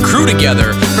keeps the crew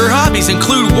together. Her hobbies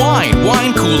include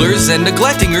wine coolers, and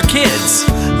neglecting her kids.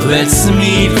 Let's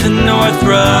meet the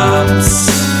Northrops.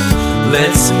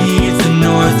 Let's meet the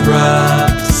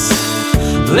Northrops.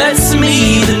 Let's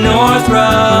meet the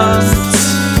Northrops.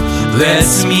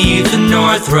 Let's meet the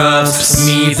Northrops.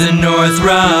 Meet the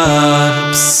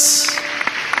Northrops.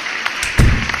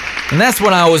 And that's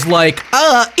when I was like,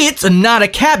 it's not a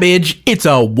cabbage, it's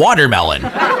a watermelon.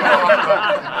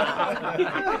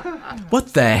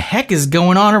 What the heck is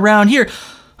going on around here?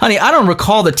 Honey, I don't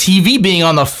recall the TV being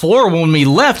on the floor when we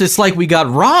left. It's like we got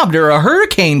robbed or a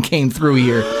hurricane came through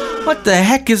here. What the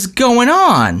heck is going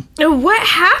on? What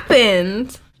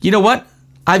happened? You know what?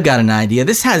 I've got an idea.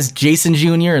 This has Jason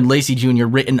Jr. and Lacey Jr.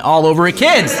 written all over it.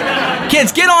 Kids,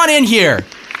 get on in here.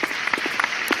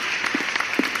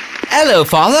 Hello,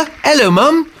 Father. Hello,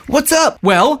 Mum. What's up?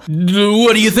 Well, what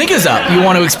do you think is up? You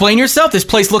want to explain yourself? This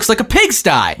place looks like a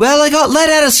pigsty. Well, I got let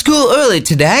out of school early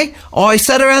today. I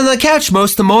sat around on the couch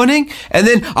most of the morning, and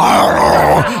then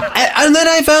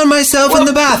I found myself in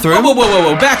the bathroom.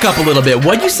 Whoa. Back up a little bit.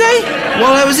 What'd you say?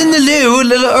 Well, I was in the loo a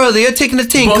little earlier, taking a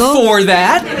tinkle. Before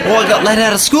that? Well, I got let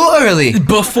out of school early.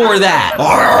 Before that?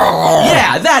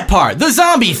 Yeah, that part. The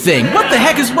zombie thing. What the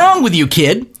heck is wrong with you,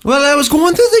 kid? Well, I was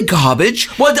going through the garbage.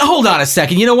 Well, hold on a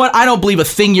second. You know what? I don't believe a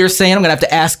thing you're saying. I'm going to have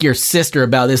to ask your sister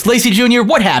about this. Lacey Jr.,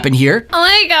 what happened here? Oh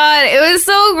my god, it was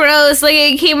so gross. Like,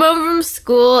 I came home from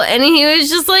school and he was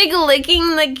just like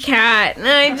licking the cat. And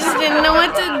I just didn't know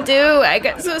what to do. I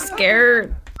got so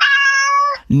scared.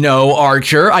 No,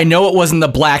 Archer. I know it wasn't the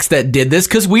blacks that did this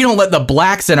because we don't let the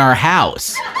blacks in our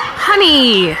house.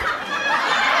 Honey.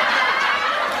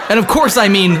 And of course, I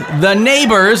mean the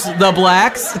neighbors, the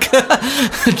blacks.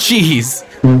 Jeez.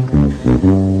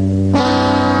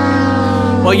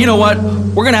 Well, you know what?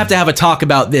 We're going to have a talk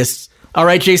about this. All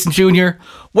right, Jason Jr.,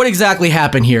 what exactly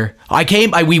happened here?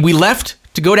 We left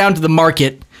to go down to the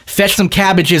market, fetch some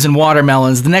cabbages and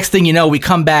watermelons. The next thing you know, we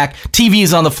come back,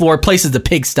 TV's on the floor, place is the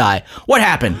pigsty. What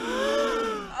happened?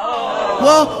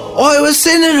 Well, I was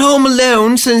sitting at home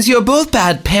alone since you're both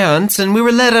bad parents, and we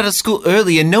were let out of school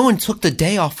early, and no one took the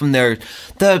day off from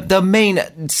the main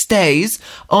stays.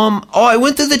 I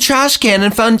went to the trash can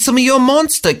and found some of your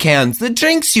Monster cans, the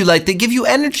drinks you like that give you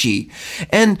energy,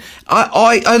 and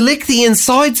I licked the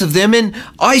insides of them, and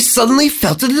I suddenly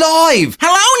felt alive.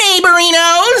 Hello,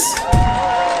 neighborinos!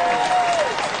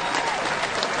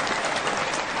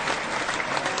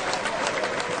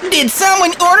 Did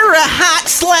someone order a hot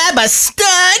slab of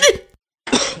stud?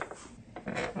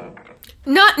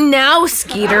 Not now,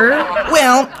 Skeeter.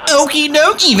 Well, okie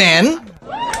dokie then.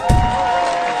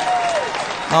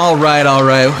 All right.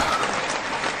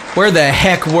 Where the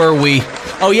heck were we?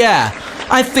 Oh yeah,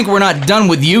 I think we're not done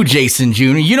with you, Jason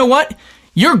Jr. You know what?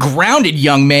 You're grounded,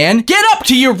 young man. Get up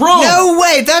to your room. No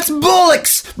way, that's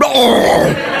bollocks.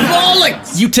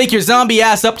 Bollocks. You take your zombie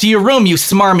ass up to your room, you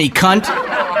smarmy cunt.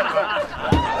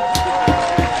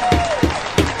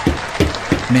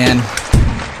 Man.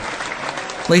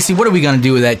 Lacey, what are we gonna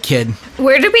do with that kid?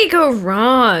 Where did we go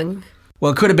wrong?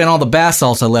 Well, it could have been all the bath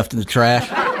salts I left in the trash.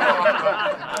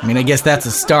 I mean, I guess that's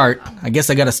a start. I guess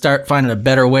I gotta start finding a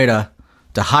better way to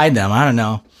hide them. I don't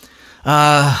know.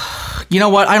 You know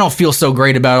what? I don't feel so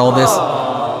great about all this.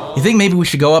 You think maybe we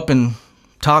should go up and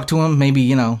talk to him?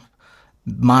 Maybe,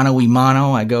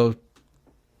 mano-y-mano. I go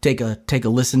take a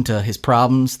listen to his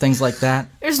problems, things like that.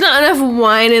 There's not enough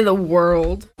wine in the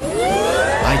world.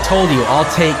 I told you, I'll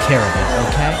take care of it,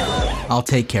 okay? I'll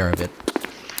take care of it.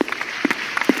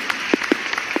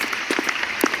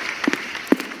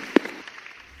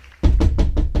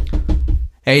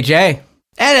 Hey, Jay.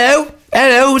 Hello,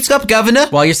 what's up, Governor?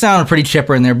 Well, you're sounding pretty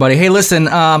chipper in there, buddy. Hey, listen,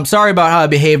 sorry about how I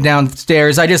behaved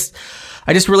downstairs. I just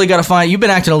really gotta find, you've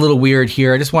been acting a little weird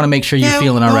here. I just want to make sure you're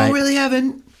feeling all right. I really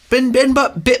haven't. Been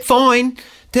a bit fine.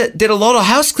 Did a lot of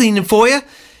house cleaning for you.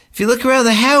 If you look around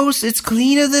the house, it's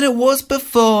cleaner than it was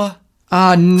before.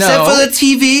 No. Except for the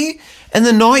TV and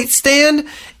the nightstand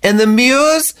and the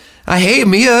mirrors. I hate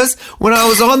mirrors. When I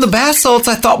was on the bath salts,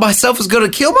 I thought myself was going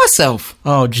to kill myself.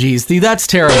 Oh, geez, that's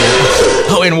terrible.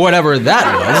 Oh, and whatever that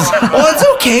was. Well, it's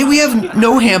okay. We have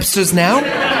no hamsters now.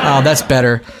 Oh, that's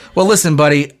better. Well, listen,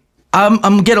 buddy,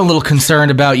 I'm getting a little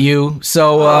concerned about you.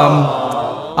 So,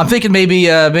 I'm thinking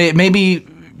maybe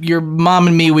your mom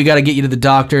and me, we got to get you to the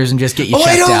doctors and just get you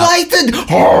checked out.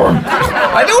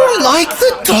 I don't like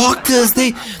the doctors.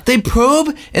 They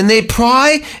probe and they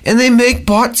pry and they make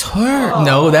butts hurt.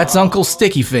 No, that's Uncle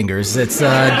Sticky Fingers. It's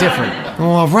different. Oh,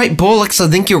 all right, Bollocks,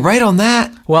 I think you're right on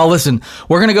that. Well, listen,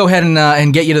 we're going to go ahead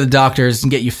and get you to the doctors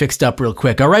and get you fixed up real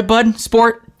quick. All right, bud?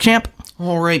 Sport? Champ?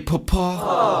 All right, Papa.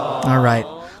 All right.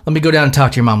 Let me go down and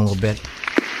talk to your mom a little bit.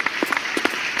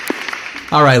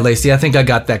 All right, Lacey, I think I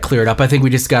got that cleared up. I think we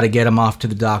just got to get him off to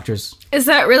the doctors. Is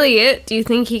that really it? Do you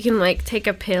think he can, take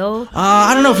a pill?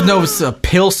 I don't know if it's a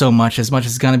pill so much as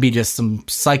it's going to be just some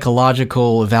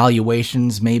psychological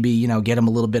evaluations, maybe, get him a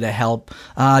little bit of help.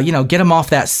 Get him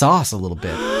off that sauce a little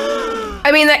bit.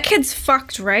 I mean, that kid's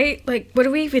fucked, right? What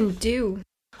do we even do?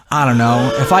 I don't know.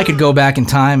 If I could go back in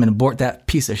time and abort that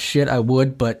piece of shit, I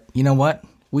would, but you know what?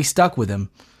 We stuck with him.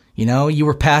 You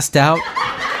were passed out.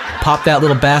 Pop that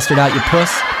little bastard out your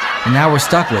puss, and now we're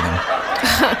stuck with him.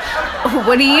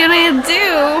 What are you gonna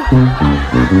do?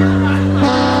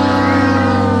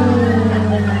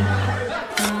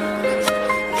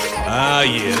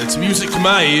 Yeah, that's music to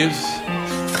my ears.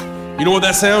 You know what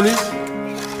that sound is?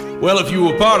 Well, if you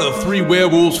were part of the 3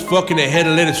 werewolves fucking a head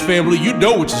of lettuce family, you'd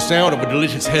know it's the sound of a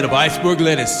delicious head of iceberg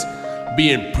lettuce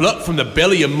being plucked from the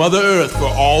belly of Mother Earth for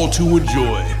all to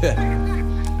enjoy.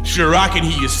 Sure, I can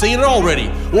hear you saying it already.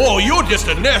 Whoa, you're just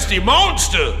a nasty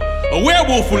monster. A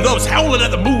werewolf who loves howling at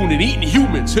the moon and eating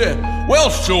humans. Well,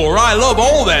 sure, I love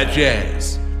all that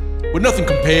jazz. But nothing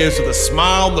compares to the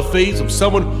smile on the face of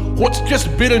someone what's just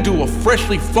bit into a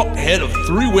freshly fucked head of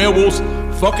 3 werewolves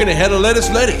fucking a head of lettuce.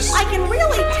 I can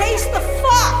really taste the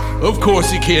fuck. Of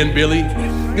course you can, Billy.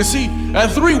 You see,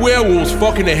 at 3 werewolves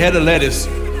fucking a head of lettuce,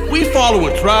 we follow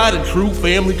a tried and true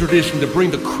family tradition to bring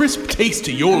the crisp taste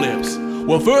to your lips.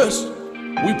 Well, first,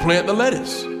 we plant the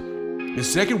lettuce. And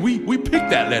second, we pick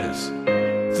that lettuce.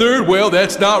 Third, well,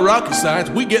 that's not rocket science.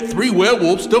 We get 3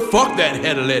 werewolves to fuck that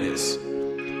head of lettuce.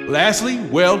 Lastly,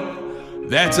 well,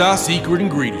 that's our secret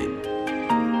ingredient.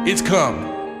 It's cum.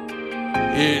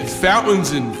 It's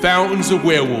fountains and fountains of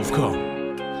werewolf cum.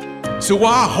 So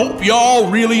I hope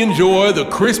y'all really enjoy the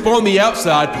crisp on the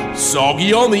outside,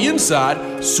 soggy on the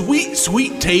inside, sweet,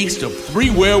 sweet taste of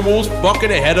 3 werewolves fucking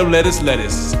a head of lettuce.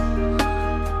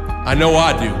 I know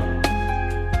I do.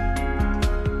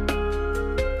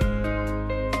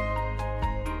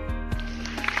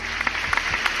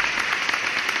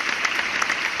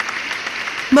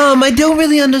 Mom, I don't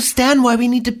really understand why we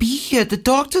need to be here at the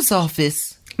doctor's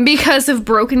office. Because of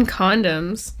broken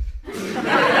condoms.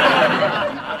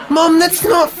 Mom, that's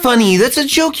not funny. That's a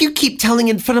joke you keep telling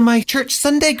in front of my church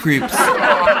Sunday groups.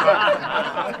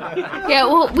 Yeah,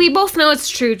 well, we both know it's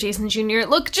true, Jason Jr.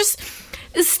 Look, just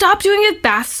stop doing it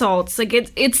bath salts.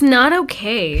 It's not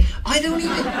okay. I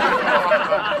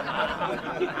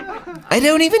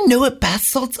don't even know what bath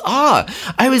salts are.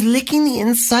 I was licking the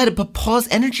inside of Papa's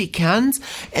energy cans,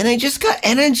 and I just got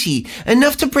energy.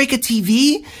 Enough to break a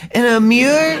TV and a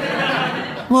mirror.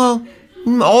 Well,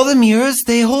 all the mirrors,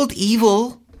 they hold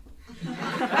evil.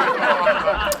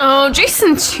 Oh,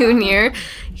 Jason Jr.,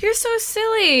 you're so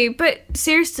silly. But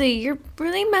seriously, you're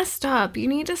really messed up. You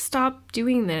need to stop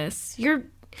doing this. You're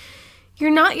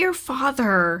not your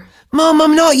father. Mom,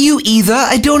 I'm not you either.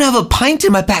 I don't have a pint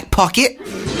in my back pocket.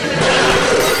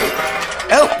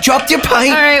 Oh, dropped your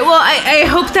pint. All right, well, I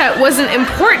hope that wasn't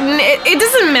important. It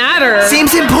doesn't matter.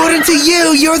 Seems important to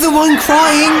you. You're the one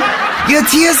crying. Your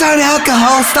tears aren't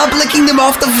alcohol. Stop licking them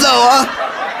off the floor.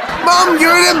 Mom,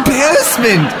 you're an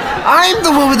embarrassment. I'm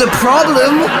the one with the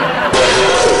problem.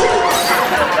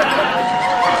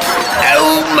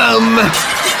 Oh, Mom.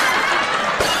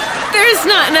 There's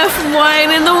not enough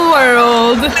wine in the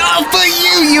world. Not for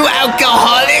you, you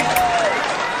alcoholic.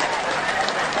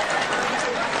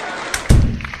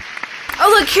 Oh,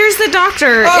 look, here's the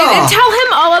doctor. And tell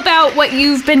him all about what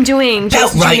you've been doing,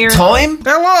 Jason Jr. Right time?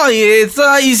 Hello,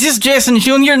 is this Jason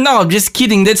Jr.? No, I'm just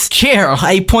kidding. That's Cher.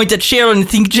 I point at Cher and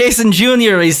think Jason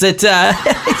Jr. is that,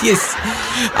 yes.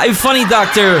 I'm funny,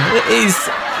 doctor. Is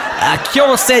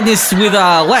cure sadness with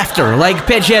laughter, like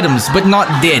Patch Adams, but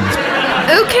not dead.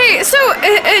 Okay, so,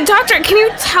 doctor, can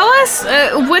you tell us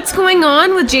what's going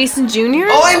on with Jason Jr.?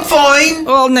 Oh, I'm fine.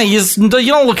 Well, no, you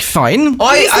don't look fine.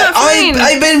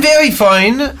 I've been very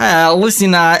fine.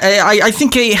 Listen, I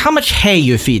think how much hay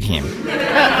you feed him?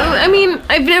 I mean,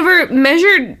 I've never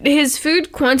measured his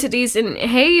food quantities in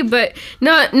hay, but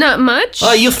not much.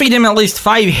 You feed him at least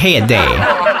 5 hay a day.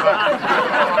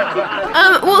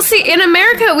 Well, see, in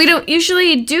America, we don't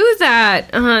usually do that.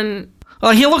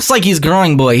 He looks like he's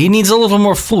growing, boy. He needs a little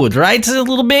more food, right,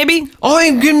 little baby?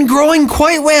 I've been growing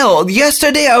quite well.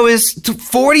 Yesterday I was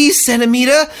 40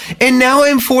 centimeter, and now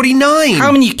I'm 49.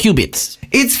 How many cubits?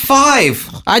 It's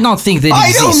 5. I don't think that I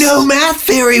exists. don't know math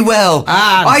very well.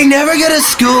 I never go to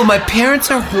school. My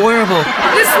parents are horrible.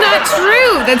 That's not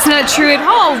true. That's not true at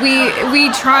all.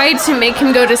 We tried to make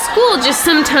him go to school, just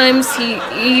sometimes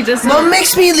he doesn't... Mom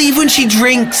makes me leave when she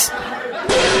drinks.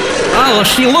 Oh,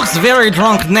 she looks very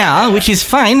drunk now, which is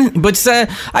fine. But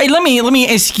let me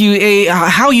ask you,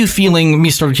 how are you feeling,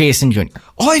 Mr. Jason Jr.?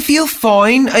 I feel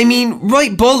fine. I mean,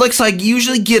 right bullocks, I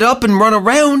usually get up and run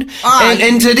around.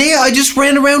 And today I just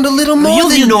ran around a little more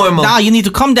than normal. Now you need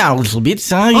to calm down a little bit.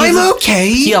 I'm okay.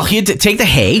 Here, take the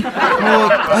hay.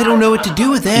 Well, I don't know what to do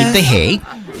with that. Eat the hay.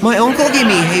 My uncle gave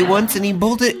me hay once, and he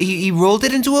rolled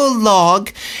it into a log,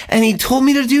 and he told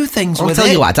me to do things with it. I'll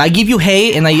tell you what, I give you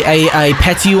hay, and I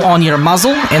pet you on your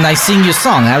muzzle, and I sing your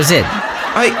song. How's it?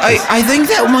 I think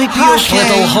that might be Hush, okay.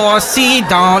 little horsey,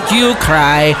 don't you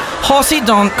cry. Horsey,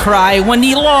 don't cry when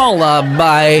the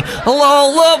lullaby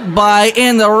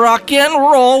in the rock and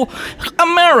roll.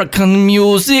 American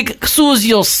music soothes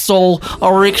your soul.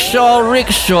 A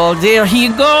rickshaw, there he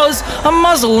goes. A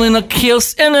muzzle and a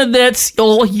kiss, and that's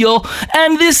all, yo.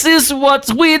 And this is what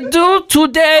we do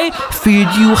today. Feed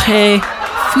you hay,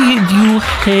 feed you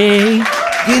hay.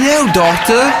 You know,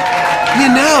 Doctor, you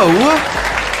know...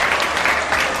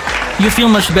 You feel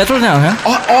much better now, huh?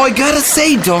 I gotta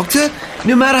say, Doctor,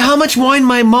 no matter how much wine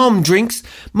my mom drinks,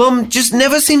 Mom just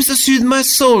never seems to soothe my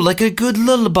soul like a good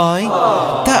lullaby.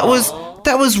 That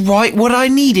was right what I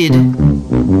needed.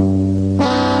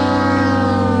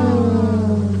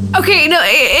 Okay, no,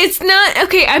 it's not...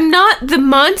 Okay, I'm not the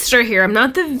monster here. I'm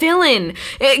not the villain.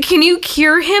 Can you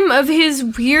cure him of his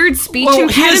weird speech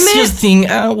impediment? Here's the thing.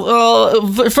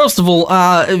 First of all,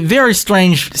 very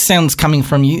strange sounds coming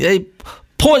from you.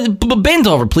 Bend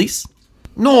over, please.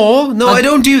 No, I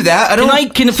don't do that.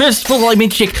 First of all, let me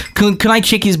check. Can I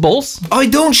check his balls? I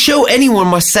don't show anyone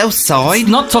my south side.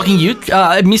 Not talking you.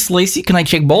 Miss Lacey, can I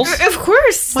check balls? Of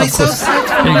course. My south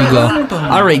side. There you go.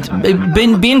 All right.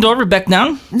 Bend over, back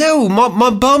down. No, my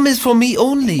bum is for me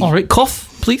only. All right.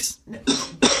 Cough, please.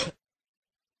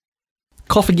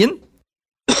 Cough again.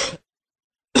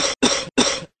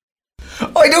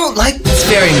 I don't like this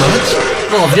very much.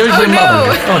 Oh, very good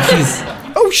mother. Oh, jeez.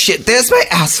 Oh shit, there's my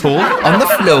asshole on the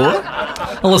floor.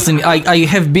 Listen, I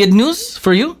have bad news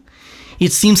for you.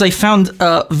 It seems I found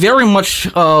very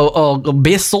much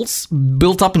base salts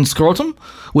built up in scrotum,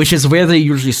 which is where they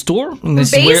usually store.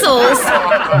 Basils?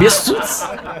 Basils?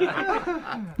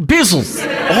 Basils.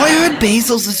 I heard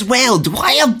basils as well. Do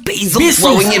I have basils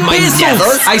growing in my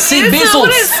nethers? I say This is basils.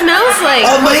 what it smells like.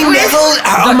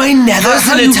 Are my nethers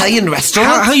an Italian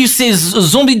restaurant? How you say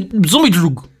zombie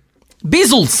drug?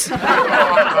 Basils.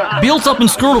 Built up in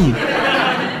scrotum.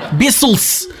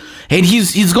 Basils. And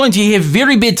he's going to have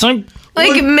very bad time.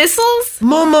 Like missiles?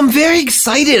 Mom, I'm very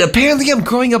excited. Apparently I'm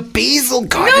growing a basil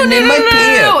garden in my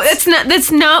pants. No. That's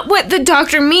not what the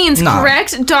doctor means, No.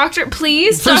 correct? Doctor,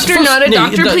 please. First- Not a no,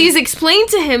 doctor. the- Please explain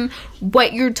to him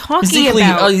what you're talking Basically,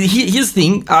 about. here's the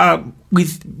thing.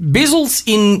 With basils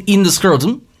in the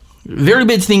scrotum, very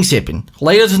bad things happen.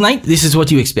 Later tonight, this is what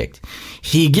you expect.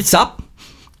 He gets up.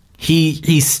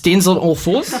 He stands on all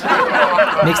fours.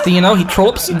 Next thing you know, he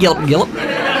trollops, gallop.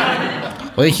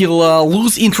 Well, he'll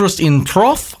lose interest in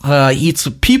trough. Eats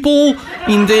people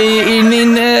in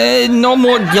no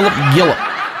more gallop.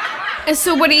 And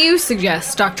so what do you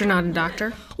suggest, Doctor Not a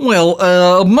Doctor? Well,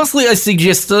 mostly I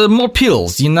suggest more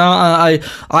pills. You know,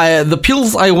 the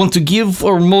pills I want to give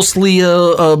are mostly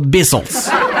basils.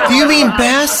 Do you mean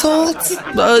basalt?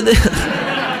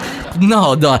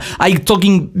 No, I'm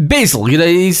talking basil. You know,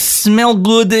 they smell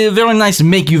good, very nice,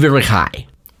 make you very high.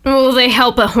 Will they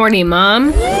help a horny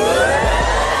mom?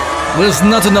 There's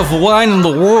not enough wine in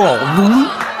the world.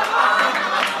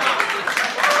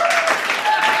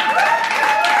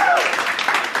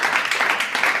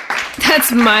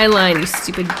 That's my line, you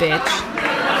stupid bitch.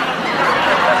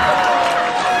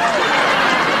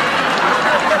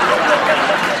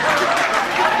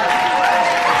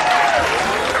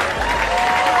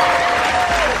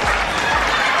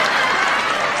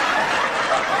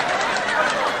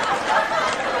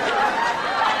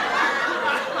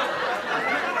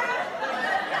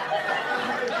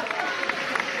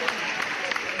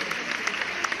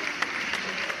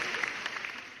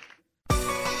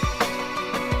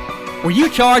 Were you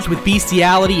charged with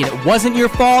bestiality and it wasn't your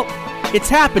fault? It's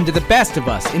happened to the best of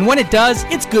us, and when it does,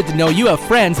 it's good to know you have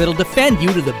friends that'll defend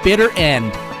you to the bitter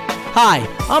end. Hi,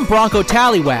 I'm Bronco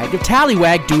Tallywag of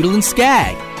Tallywag Doodle and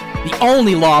Skag, the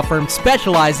only law firm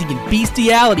specializing in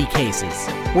bestiality cases.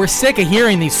 We're sick of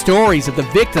hearing these stories of the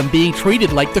victim being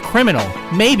treated like the criminal.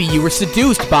 Maybe you were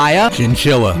seduced by a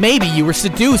chinchilla. Maybe you were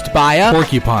seduced by a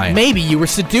porcupine. Maybe you were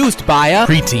seduced by a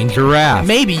preteen giraffe.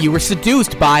 Maybe you were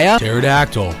seduced by a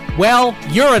pterodactyl. Well,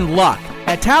 you're in luck.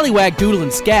 At Tallywag Doodle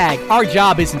and Skag, our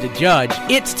job isn't to judge,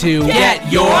 it's to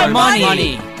get your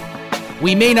money.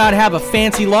 We may not have a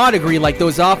fancy law degree like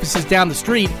those offices down the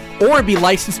street, or be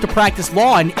licensed to practice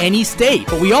law in any state,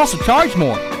 but we also charge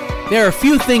more. There are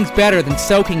few things better than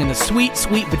soaking in the sweet,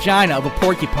 sweet vagina of a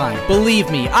porcupine.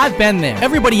 Believe me, I've been there.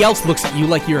 Everybody else looks at you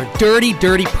like you're a dirty,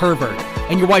 dirty pervert.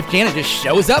 And your wife Janet just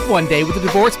shows up one day with the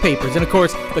divorce papers. And of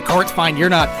course, the courts find you're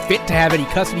not fit to have any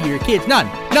custody of your kids. None.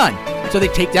 So they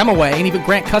take them away and even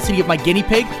grant custody of my guinea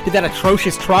pig to that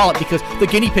atrocious trollop because the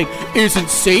guinea pig isn't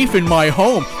safe in my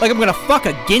home. Like I'm gonna fuck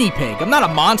a guinea pig. I'm not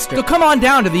a monster. So come on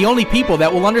down to the only people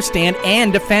that will understand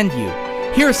and defend you.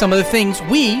 Here are some of the things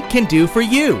we can do for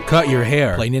you. Cut your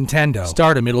hair. Play Nintendo.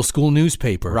 Start a middle school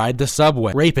newspaper. Ride the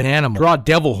subway. Rape an animal. Draw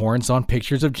devil horns on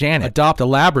pictures of Janet. Adopt a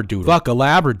labradoodle. Fuck a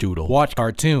labradoodle. Watch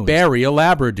cartoons. Bury a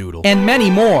labradoodle. And many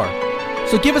more.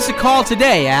 So give us a call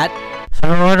today at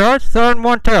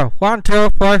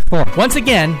 718-712-1254. Once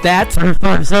again, that's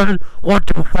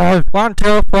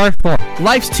 357-125-1254.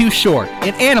 Life's too short,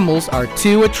 and animals are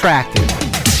too attractive.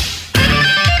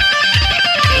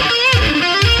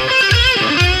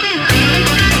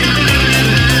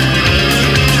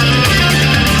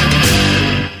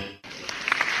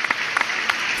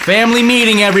 Family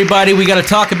meeting, everybody. We got to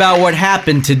talk about what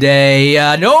happened today.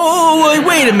 No,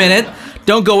 wait a minute.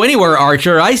 Don't go anywhere,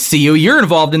 Archer. I see you. You're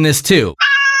involved in this, too.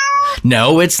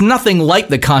 No, it's nothing like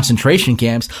the concentration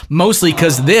camps, mostly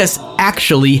because this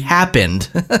actually happened.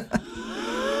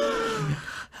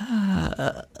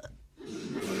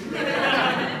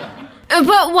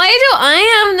 But why do I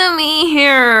have to be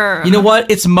here? You know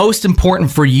what? It's most important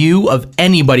for you of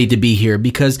anybody to be here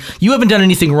because you haven't done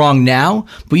anything wrong now,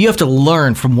 but you have to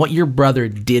learn from what your brother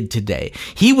did today.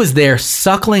 He was there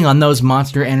suckling on those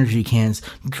Monster Energy cans,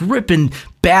 dripping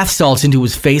bath salts into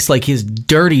his face like his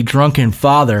dirty, drunken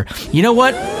father. You know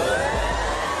what?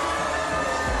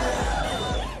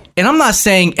 And I'm not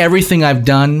saying everything I've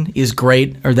done is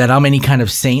great or that I'm any kind of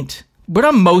saint. But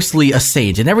I'm mostly a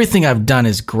saint, and everything I've done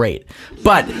is great.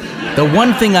 But the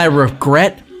one thing I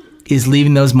regret is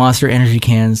leaving those Monster Energy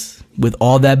cans with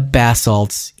all that bath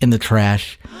salts in the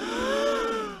trash.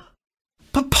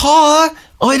 Papa,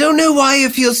 I don't know why I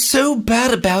feel so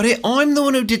bad about it. I'm the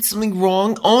one who did something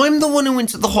wrong. I'm the one who went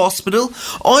to the hospital.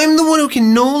 I'm the one who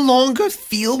can no longer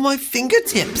feel my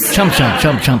fingertips. Chump,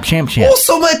 champ.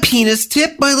 Also, my penis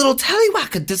tip, my little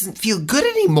tallywhacker, doesn't feel good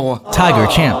anymore.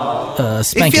 Tiger, champ,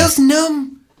 spank it feels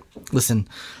numb. Listen,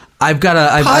 I've got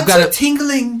a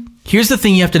tingling. Here's the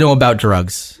thing you have to know about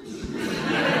drugs.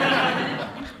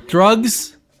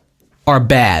 Drugs are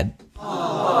bad.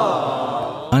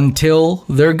 Until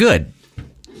they're good.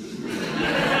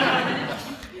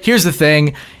 Here's the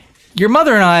thing. Your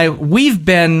mother and I, we've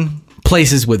been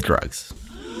places with drugs.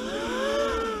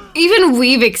 Even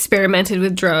we've experimented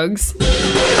with drugs.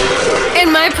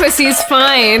 And my pussy's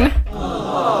fine.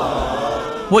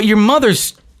 What your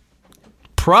mother's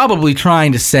probably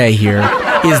trying to say here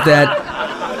is that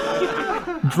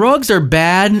drugs are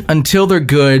bad until they're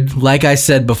good, like I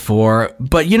said before.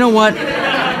 But you know what?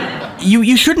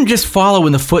 You shouldn't just follow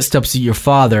in the footsteps of your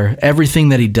father, everything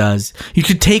that he does. You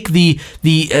should take the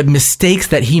mistakes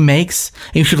that he makes,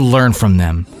 and you should learn from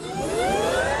them.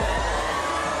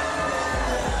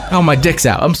 Oh, my dick's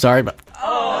out. I'm sorry, but...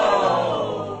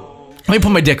 Let me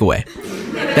put my dick away.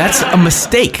 That's a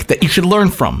mistake that you should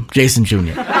learn from, Jason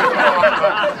Jr.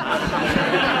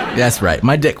 That's right.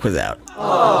 My dick was out.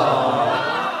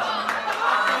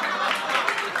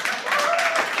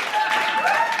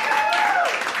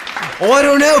 Oh, I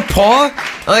don't know, Pa.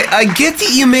 I get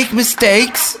that you make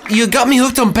mistakes. You got me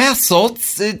hooked on bath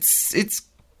salts. It's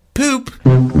poop. But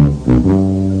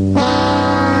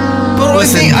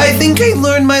I think I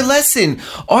learned my lesson.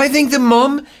 I think that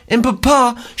Mom and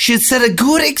Papa should set a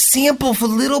good example for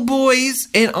little boys,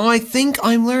 and I think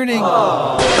I'm learning.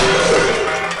 Oh,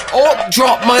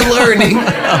 drop my learning.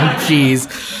 Oh, jeez.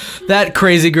 That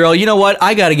crazy girl. You know what?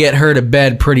 I gotta get her to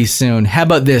bed pretty soon. How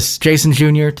about this, Jason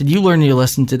Jr.? Did you learn your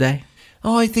lesson today?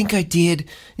 Oh, I think I did.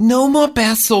 No more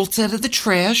bath salts out of the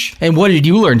trash. And what did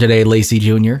you learn today, Lacey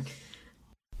Jr.?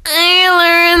 I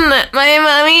learned that my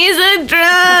mommy's a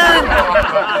drunk.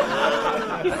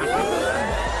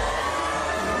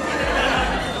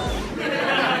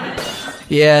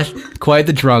 Yeah, quite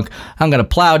the drunk. I'm gonna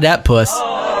plow that puss.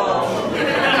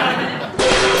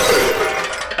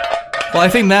 Well, I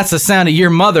think that's the sound of your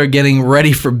mother getting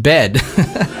ready for bed.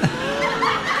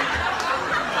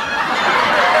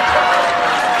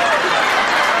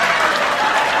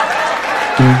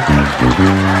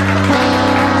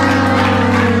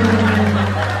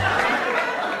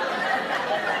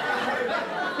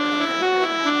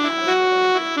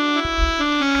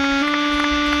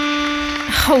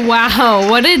 Wow,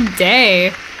 what a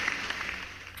day.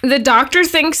 The doctor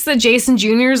thinks that Jason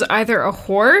Jr. is either a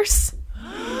horse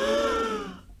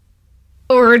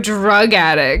or a drug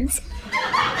addict.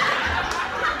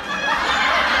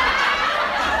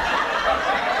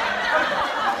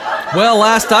 Well,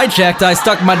 last I checked, I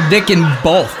stuck my dick in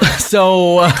both.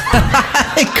 So,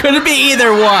 it couldn't be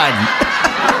either one.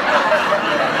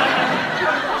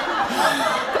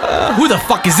 Who the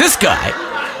fuck is this guy?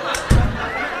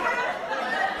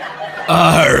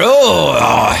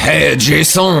 Hello, hey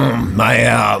Jason,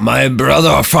 my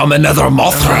brother from another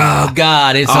Mothra. Oh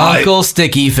God, it's Uncle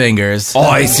Sticky Fingers. Oh,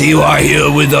 I see you are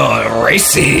here with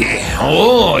Racy.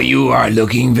 Oh, you are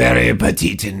looking very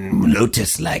petite and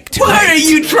lotus-like tonight. What are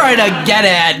you trying to get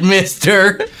at,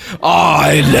 mister?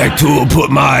 I'd like to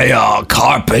put my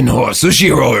carp in her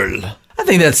sushi roll. I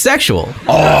think that's sexual.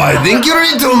 Oh, I think you're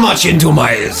too much into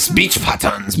my speech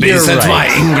patterns because You're right. my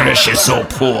English is so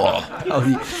poor.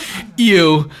 Oh,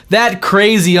 you, that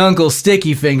crazy Uncle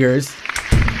Sticky Fingers.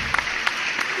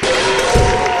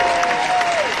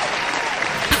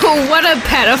 Oh, what a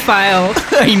pedophile.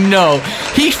 I know.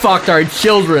 He fucked our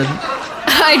children.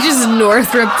 I just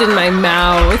Northroped in my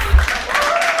mouth.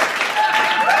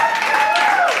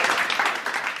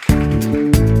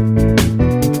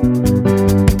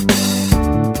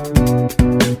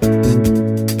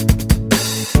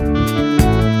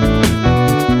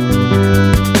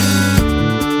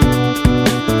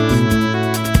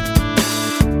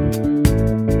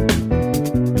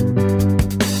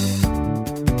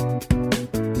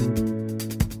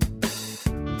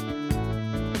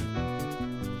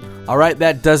 All right,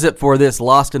 that does it for this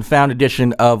Lost and Found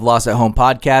edition of Lost at Home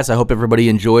podcast. I hope everybody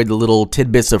enjoyed the little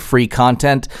tidbits of free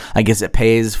content. I guess it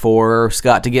pays for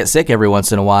Scott to get sick every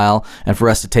once in a while and for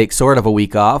us to take sort of a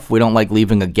week off. We don't like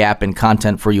leaving a gap in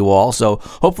content for you all, so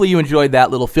hopefully you enjoyed that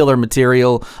little filler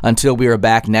material until we are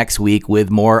back next week with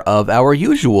more of our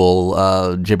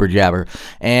usual jibber jabber.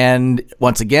 And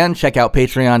once again, check out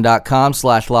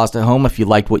patreon.com/Lost at Home if you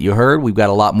liked what you heard. We've got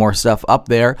a lot more stuff up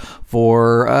there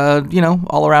for,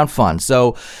 all around fun.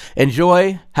 So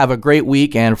enjoy, have a great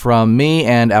week, and from me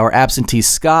and our absentee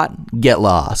Scott, get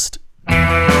lost.